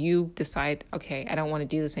until you decide, okay, I don't want to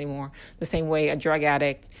do this anymore. The same way a drug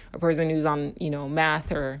addict, a person who's on,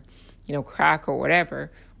 meth or, crack or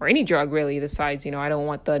whatever, or any drug really decides, I don't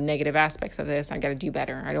want the negative aspects of this. I got to do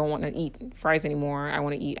better. I don't want to eat fries anymore. I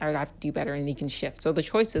have to do better, and you can shift. So the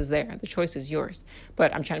choice is there. The choice is yours,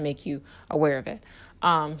 but I'm trying to make you aware of it.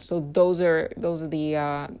 So those are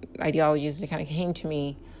the ideologies that kind of came to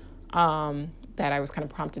me that I was kind of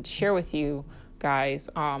prompted to share with you guys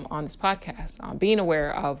on this podcast, being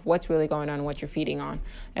aware of what's really going on and what you're feeding on.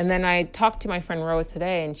 And then I talked to my friend Roa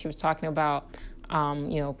today, and she was talking about,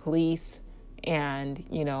 police and,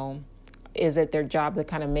 is it their job that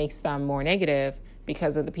kind of makes them more negative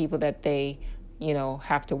because of the people that they,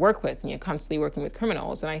 have to work with, constantly working with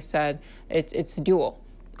criminals. And I said, it's dual.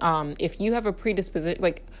 If you have a predisposition,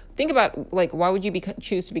 think about, why would you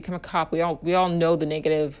choose to become a cop? We all know the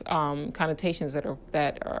negative connotations that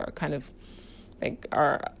are kind of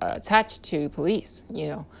are attached to police,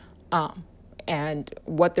 and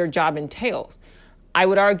what their job entails. I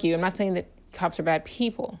would argue, I'm not saying that cops are bad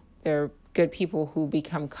people. They're good people who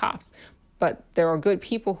become cops, but there are good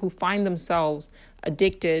people who find themselves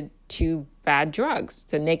addicted to bad drugs,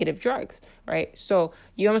 to negative drugs, right? So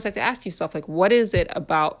you almost have to ask yourself, what is it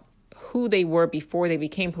about who they were before they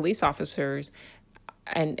became police officers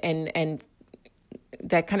and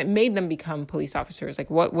that kind of made them become police officers?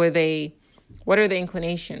 What are the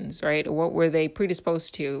inclinations, right? What were they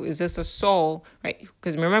predisposed to? Is this a soul, right?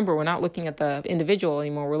 Because remember, we're not looking at the individual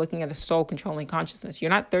anymore. We're looking at the soul controlling consciousness.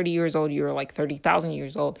 You're not 30 years old. You're 30,000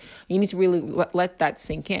 years old. You need to really let that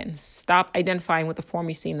sink in. Stop identifying with the form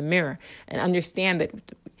you see in the mirror and understand that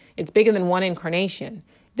it's bigger than one incarnation.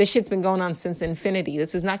 This shit's been going on since infinity.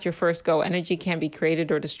 This is not your first go. Energy can't be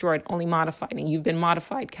created or destroyed, only modified. And you've been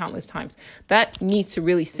modified countless times. That needs to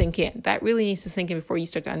really sink in. That really needs to sink in before you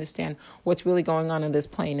start to understand what's really going on in this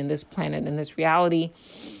plane, in this planet, in this reality,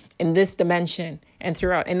 in this dimension, and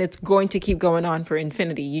throughout. And it's going to keep going on for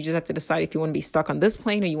infinity. You just have to decide if you want to be stuck on this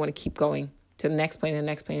plane or you want to keep going to the next plane and the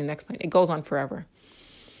next plane and the next plane. It goes on forever.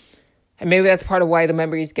 And maybe that's part of why the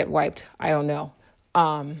memories get wiped. I don't know.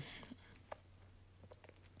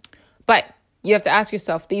 But you have to ask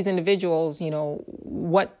yourself, these individuals,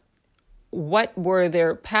 what were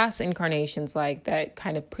their past incarnations like that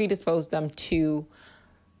kind of predisposed them to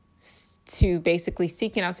basically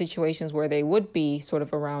seeking out situations where they would be sort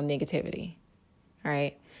of around negativity,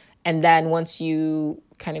 right? And then once you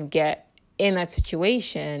kind of get in that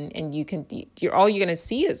situation and you're all you're going to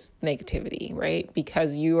see is negativity, right?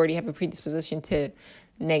 Because you already have a predisposition to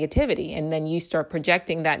negativity, and then you start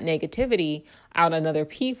projecting that negativity out on other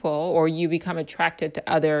people, or you become attracted to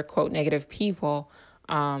other quote negative people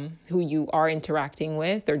who you are interacting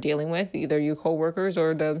with or dealing with, either your coworkers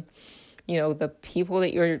or the people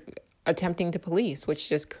that you're attempting to police, which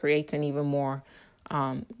just creates an even more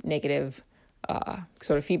negative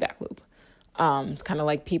sort of feedback loop. It's kind of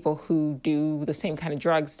like people who do the same kind of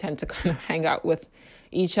drugs tend to kind of hang out with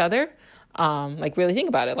each other. Really think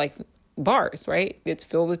about it, bars, right? It's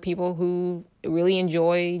filled with people who really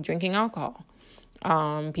enjoy drinking alcohol.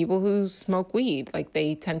 People who smoke weed,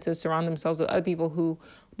 they tend to surround themselves with other people who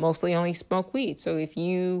mostly only smoke weed. So if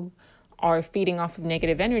you are feeding off of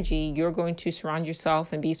negative energy, you're going to surround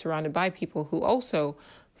yourself and be surrounded by people who also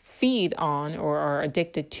feed on or are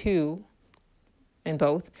addicted to, and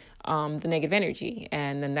both, the negative energy.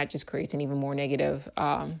 And then that just creates an even more negative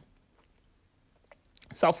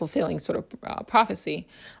self-fulfilling sort of prophecy.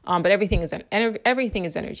 But everything is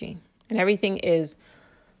energy, and everything is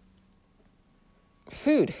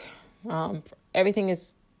food. Everything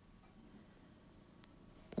is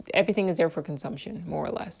there for consumption, more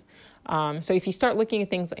or less. So if you start looking at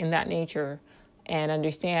things in that nature and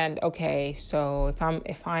understand, okay, so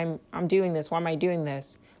if I'm doing this, why am I doing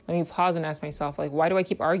this? Let me pause and ask myself, why do I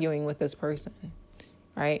keep arguing with this person,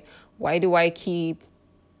 right? Why do I keep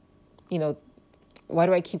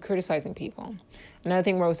criticizing people? Another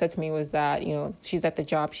thing Rose said to me was that, she's at the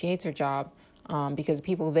job, she hates her job because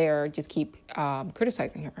people there just keep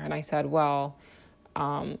criticizing her. And I said, well,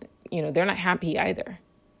 they're not happy either.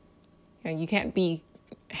 You can't be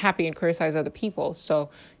happy and criticize other people. So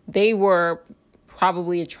they were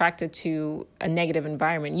probably attracted to a negative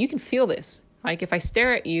environment. You can feel this. If I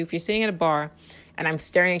stare at you, if you're sitting at a bar and I'm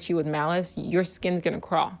staring at you with malice, your skin's going to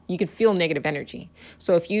crawl. You can feel negative energy.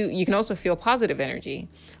 So if you can also feel positive energy.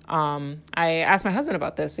 I asked my husband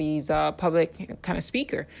about this. He's a public kind of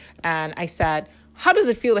speaker. And I said, how does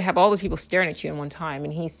it feel to have all those people staring at you in one time?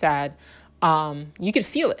 And he said, you could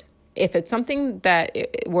feel it. If it's something that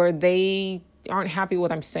where they aren't happy with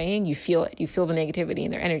what I'm saying, you feel it. You feel the negativity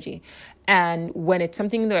in their energy. And when it's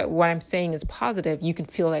something that what I'm saying is positive, you can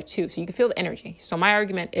feel that too. So you can feel the energy. So my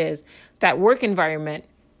argument is that work environment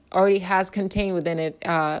already has contained within it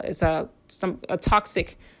is a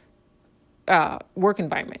toxic work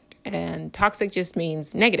environment. And toxic just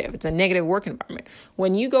means negative. It's a negative work environment.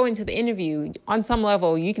 When you go into the interview, on some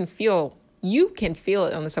level, you can feel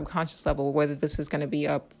it on the subconscious level, whether this is going to be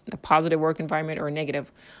a positive work environment or a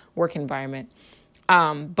negative work environment.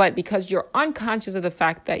 But because you're unconscious of the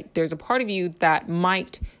fact that there's a part of you that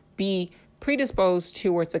might be predisposed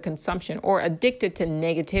towards a consumption or addicted to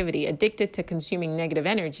negativity, addicted to consuming negative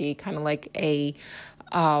energy, kind of like a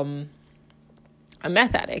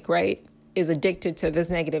meth addict, right, is addicted to this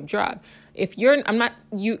negative drug.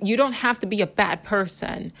 You don't have to be a bad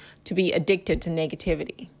person to be addicted to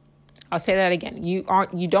negativity. I'll say that again. You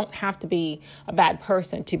don't have to be a bad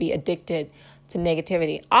person to be addicted to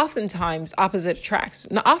negativity. Oftentimes, opposite attracts.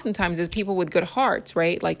 Now, oftentimes, there's people with good hearts,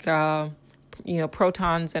 right? Like,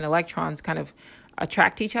 protons and electrons kind of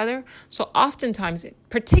attract each other. So oftentimes,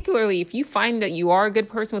 particularly if you find that you are a good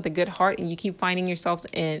person with a good heart and you keep finding yourself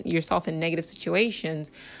in negative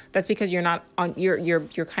situations, that's because you're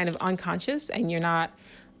kind of unconscious and you're not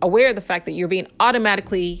aware of the fact that you're being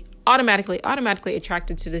automatically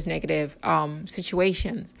attracted to this negative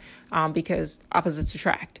situations because opposites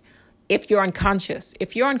attract. If you're unconscious,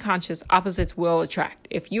 opposites will attract.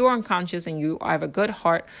 If you are unconscious and you have a good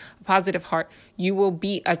heart, a positive heart, you will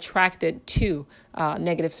be attracted to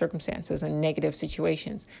negative circumstances and negative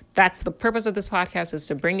situations. That's the purpose of this podcast, is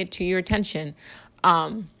to bring it to your attention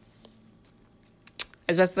as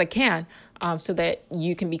best as I can so that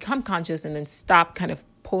you can become conscious and then stop kind of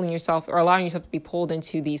pulling yourself or allowing yourself to be pulled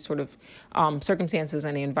into these sort of circumstances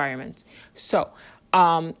and the environment. So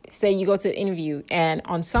say you go to an interview and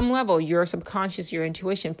on some level, your subconscious, your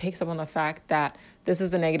intuition picks up on the fact that this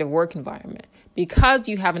is a negative work environment. Because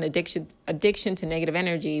you have an addiction to negative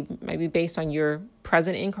energy, might be based on your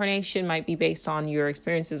present incarnation, might be based on your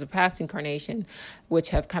experiences of past incarnation,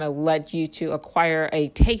 which have kind of led you to acquire a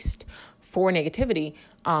taste for negativity.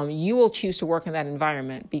 You will choose to work in that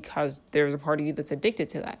environment because there's a part of you that's addicted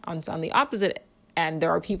to that. On the opposite end,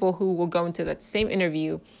 there are people who will go into that same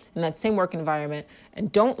interview in that same work environment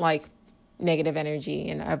and don't like negative energy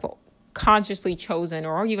and have consciously chosen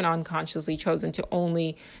or even unconsciously chosen to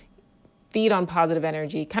only feed on positive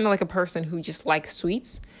energy, kind of like a person who just likes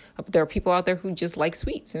sweets. There are people out there who just like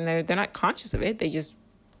sweets and they're not conscious of it. They just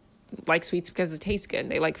like sweets because it tastes good.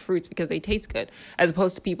 They like fruits because they taste good, as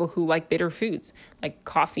opposed to people who like bitter foods like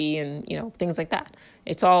coffee and, things like that.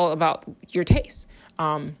 It's all about your taste.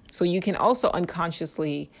 So you can also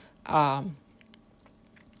unconsciously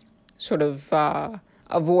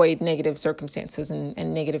avoid negative circumstances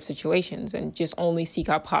and negative situations and just only seek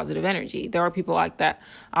out positive energy. There are people like that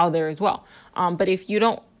out there as well. But if you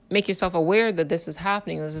don't make yourself aware that this is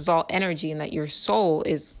happening, this is all energy and that your soul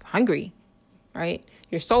is hungry, right?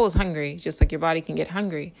 Your soul is hungry, just like your body can get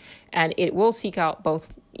hungry. And it will seek out both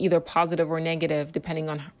either positive or negative, depending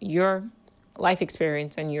on your life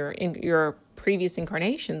experience and your previous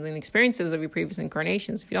incarnations and experiences of your previous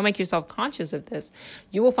incarnations. If you don't make yourself conscious of this,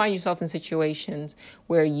 you will find yourself in situations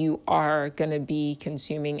where you are going to be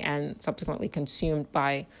consuming and subsequently consumed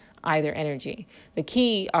by either energy. The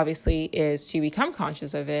key, obviously, is to become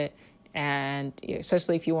conscious of it, and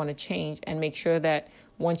especially if you want to change, and make sure that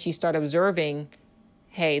once you start observing,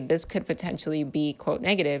 hey, this could potentially be, quote,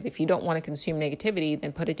 negative. If you don't want to consume negativity,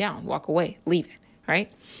 then put it down, walk away, leave it,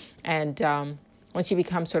 right? And once you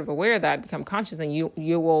become sort of aware of that, become conscious, then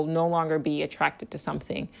you will no longer be attracted to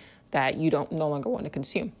something that you no longer want to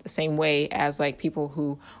consume. The same way as like people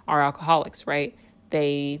who are alcoholics, right?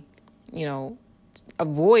 They,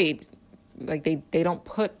 avoid, like they don't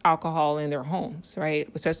put alcohol in their homes, right?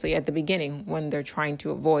 Especially at the beginning when they're trying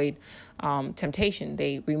to avoid temptation.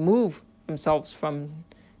 They remove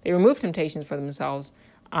temptations for themselves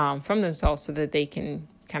from themselves so that they can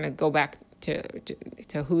kind of go back to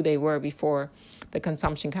who they were before the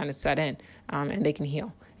consumption kind of set in, and they can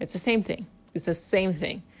heal. It's the same thing. It's the same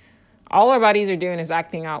thing. All our bodies are doing is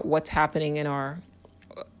acting out what's happening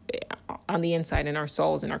on the inside, in our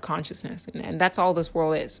souls, in our consciousness. And that's all this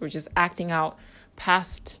world is. We're just acting out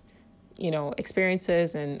past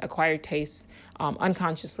experiences and acquired tastes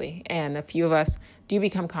unconsciously. And a few of us do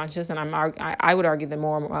become conscious, and I would argue that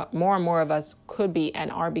more and more of us could be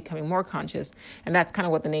and are becoming more conscious. And that's kind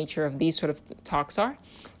of what the nature of these sort of talks are,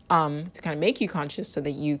 to kind of make you conscious so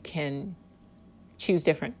that you can choose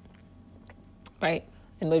different, right?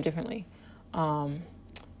 And live differently.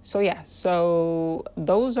 So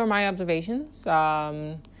those are my observations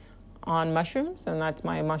on mushrooms, and that's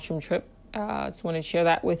my mushroom trip. Just want to share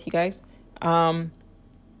that with you guys.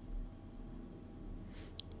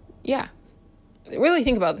 Really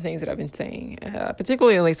think about the things that I've been saying,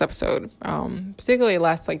 particularly in this episode, particularly the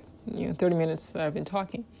last 30 minutes that I've been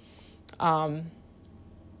talking, because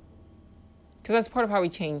that's part of how we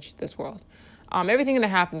change this world. Everything that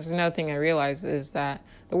happens, another thing I realize is that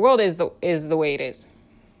the world is the way it is.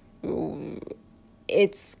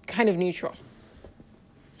 It's kind of neutral.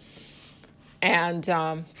 And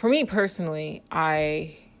for me personally,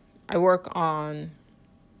 I work on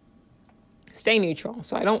staying neutral.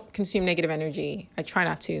 So I don't consume negative energy. I try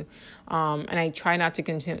not to. And I try not to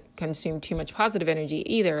consume too much positive energy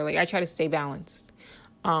either. Like, I try to stay balanced.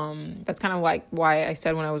 That's kind of like why I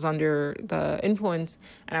said when I was under the influence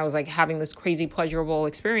and I was like having this crazy pleasurable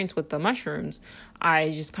experience with the mushrooms,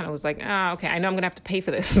 I just kind of was like, okay, I know I'm going to have to pay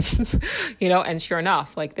for this, and sure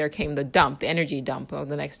enough, like there came the energy dump of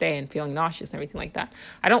the next day and feeling nauseous and everything like that.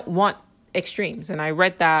 I don't want extremes. And I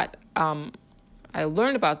read that, I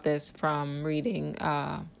learned about this from reading,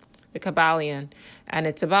 the Kabbalion, and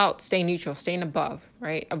it's about staying neutral, staying above,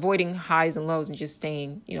 right? Avoiding highs and lows and just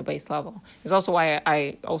staying, base level. It's also why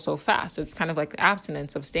I also fast. It's kind of like the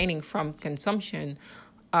abstinence, abstaining from consumption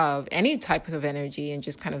of any type of energy and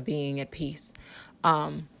just kind of being at peace.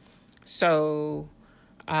 I'm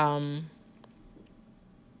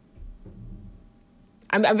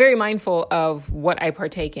very mindful of what I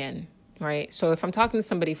partake in. Right. So if I'm talking to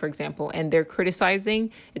somebody, for example, and they're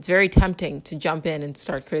criticizing, it's very tempting to jump in and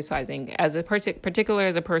start criticizing particularly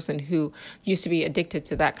as a person who used to be addicted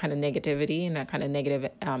to that kind of negativity and that kind of negative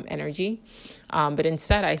energy. But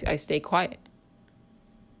instead I stay quiet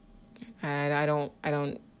and I don't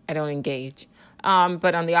engage.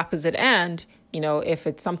 But on the opposite end, if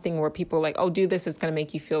it's something where people are like, oh, do this, it's going to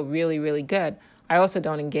make you feel really, really good. I also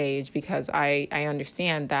don't engage because I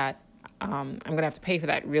understand that I'm going to have to pay for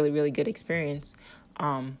that really, really good experience.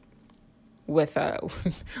 With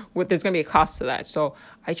there's going to be a cost to that. So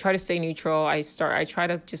I try to stay neutral. I try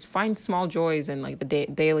to just find small joys in like the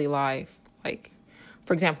daily life. Like,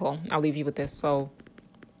 for example, I'll leave you with this. So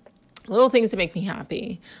little things that make me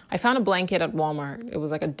happy. I found a blanket at Walmart. It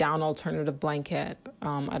was like a down alternative blanket,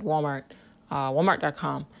 at Walmart,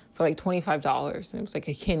 walmart.com for like $25. And it was like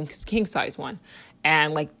a king size one.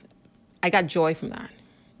 And like, I got joy from that.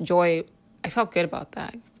 I felt good about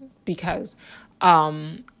that because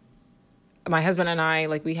my husband and I,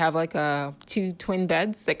 like, we have like two twin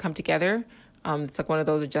beds that come together. It's like one of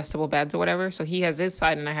those adjustable beds or whatever. So he has his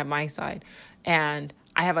side and I have my side. And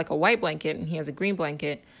I have like a white blanket and he has a green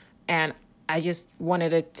blanket. And I just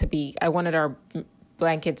wanted I wanted our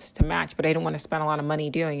blankets to match, but I didn't want to spend a lot of money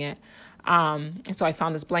doing it. And so I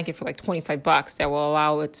found this blanket for like $25 that will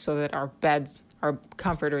allow it so that our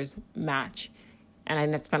comforters match. And I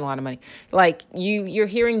didn't have to spend a lot of money. Like, you're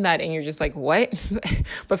hearing that and you're just like, what?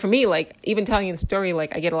 But for me, like, even telling you the story,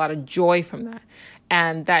 like, I get a lot of joy from that.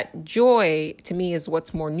 And that joy to me is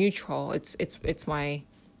what's more neutral. It's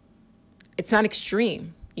not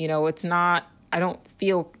extreme. It's not, I don't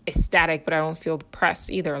feel ecstatic, but I don't feel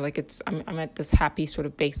depressed either. Like, I'm at this happy sort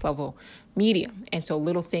of base level medium. And so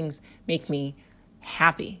little things make me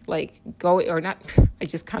happy. Like, I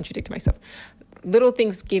just contradicted myself. Little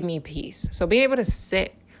things give me peace. So being able to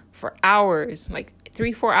sit for hours, like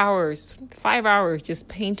 3-4 hours, 5 hours, just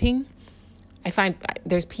painting, I find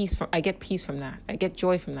there's peace I get peace from that. I get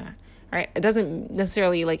joy from that. All right. It doesn't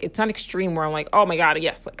necessarily, like, it's not extreme where I'm like, oh my God,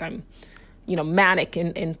 yes, like I'm, manic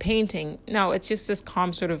in painting. No, it's just this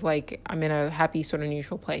calm sort of like, I'm in a happy sort of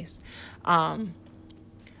neutral place. And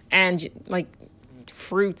like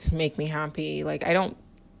fruits make me happy. Like,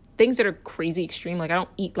 things that are crazy extreme, like I don't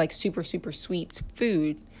eat like super, super sweet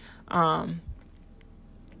food. I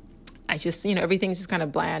just, everything's just kind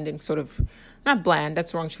of bland and sort of, not bland,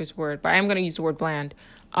 that's the wrong choice of word, but I am going to use the word bland.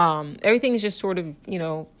 Everything is just sort of,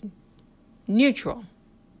 neutral,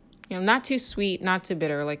 not too sweet, not too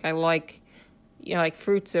bitter. Like I like, like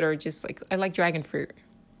fruits that are just like, I like dragon fruit,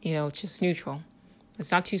 it's just neutral.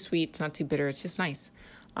 It's not too sweet, it's not too bitter. It's just nice.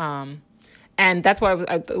 And that's why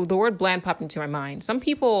the word bland popped into my mind. Some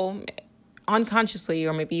people unconsciously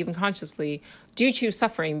or maybe even consciously do choose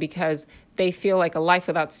suffering because they feel like a life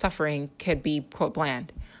without suffering could be, quote,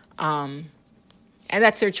 bland. And And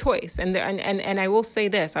that's their choice. And I will say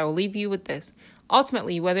this, I will leave you with this.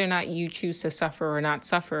 Ultimately, whether or not you choose to suffer or not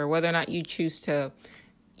suffer, whether or not you choose to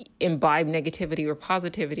imbibe negativity or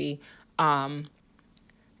positivity,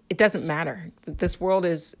 it doesn't matter. This world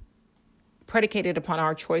is predicated upon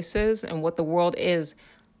our choices, and what the world is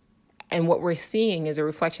and what we're seeing is a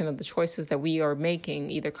reflection of the choices that we are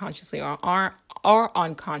making, either consciously or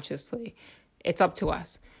unconsciously. It's up to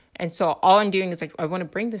us. And so all I'm doing is I want to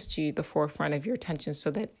bring this to the forefront of your attention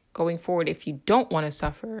so that going forward, if you don't want to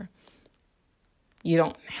suffer, you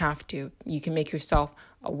don't have to. You can make yourself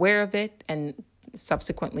aware of it and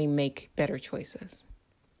subsequently make better choices.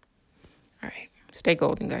 All right. Stay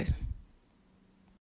golden, guys.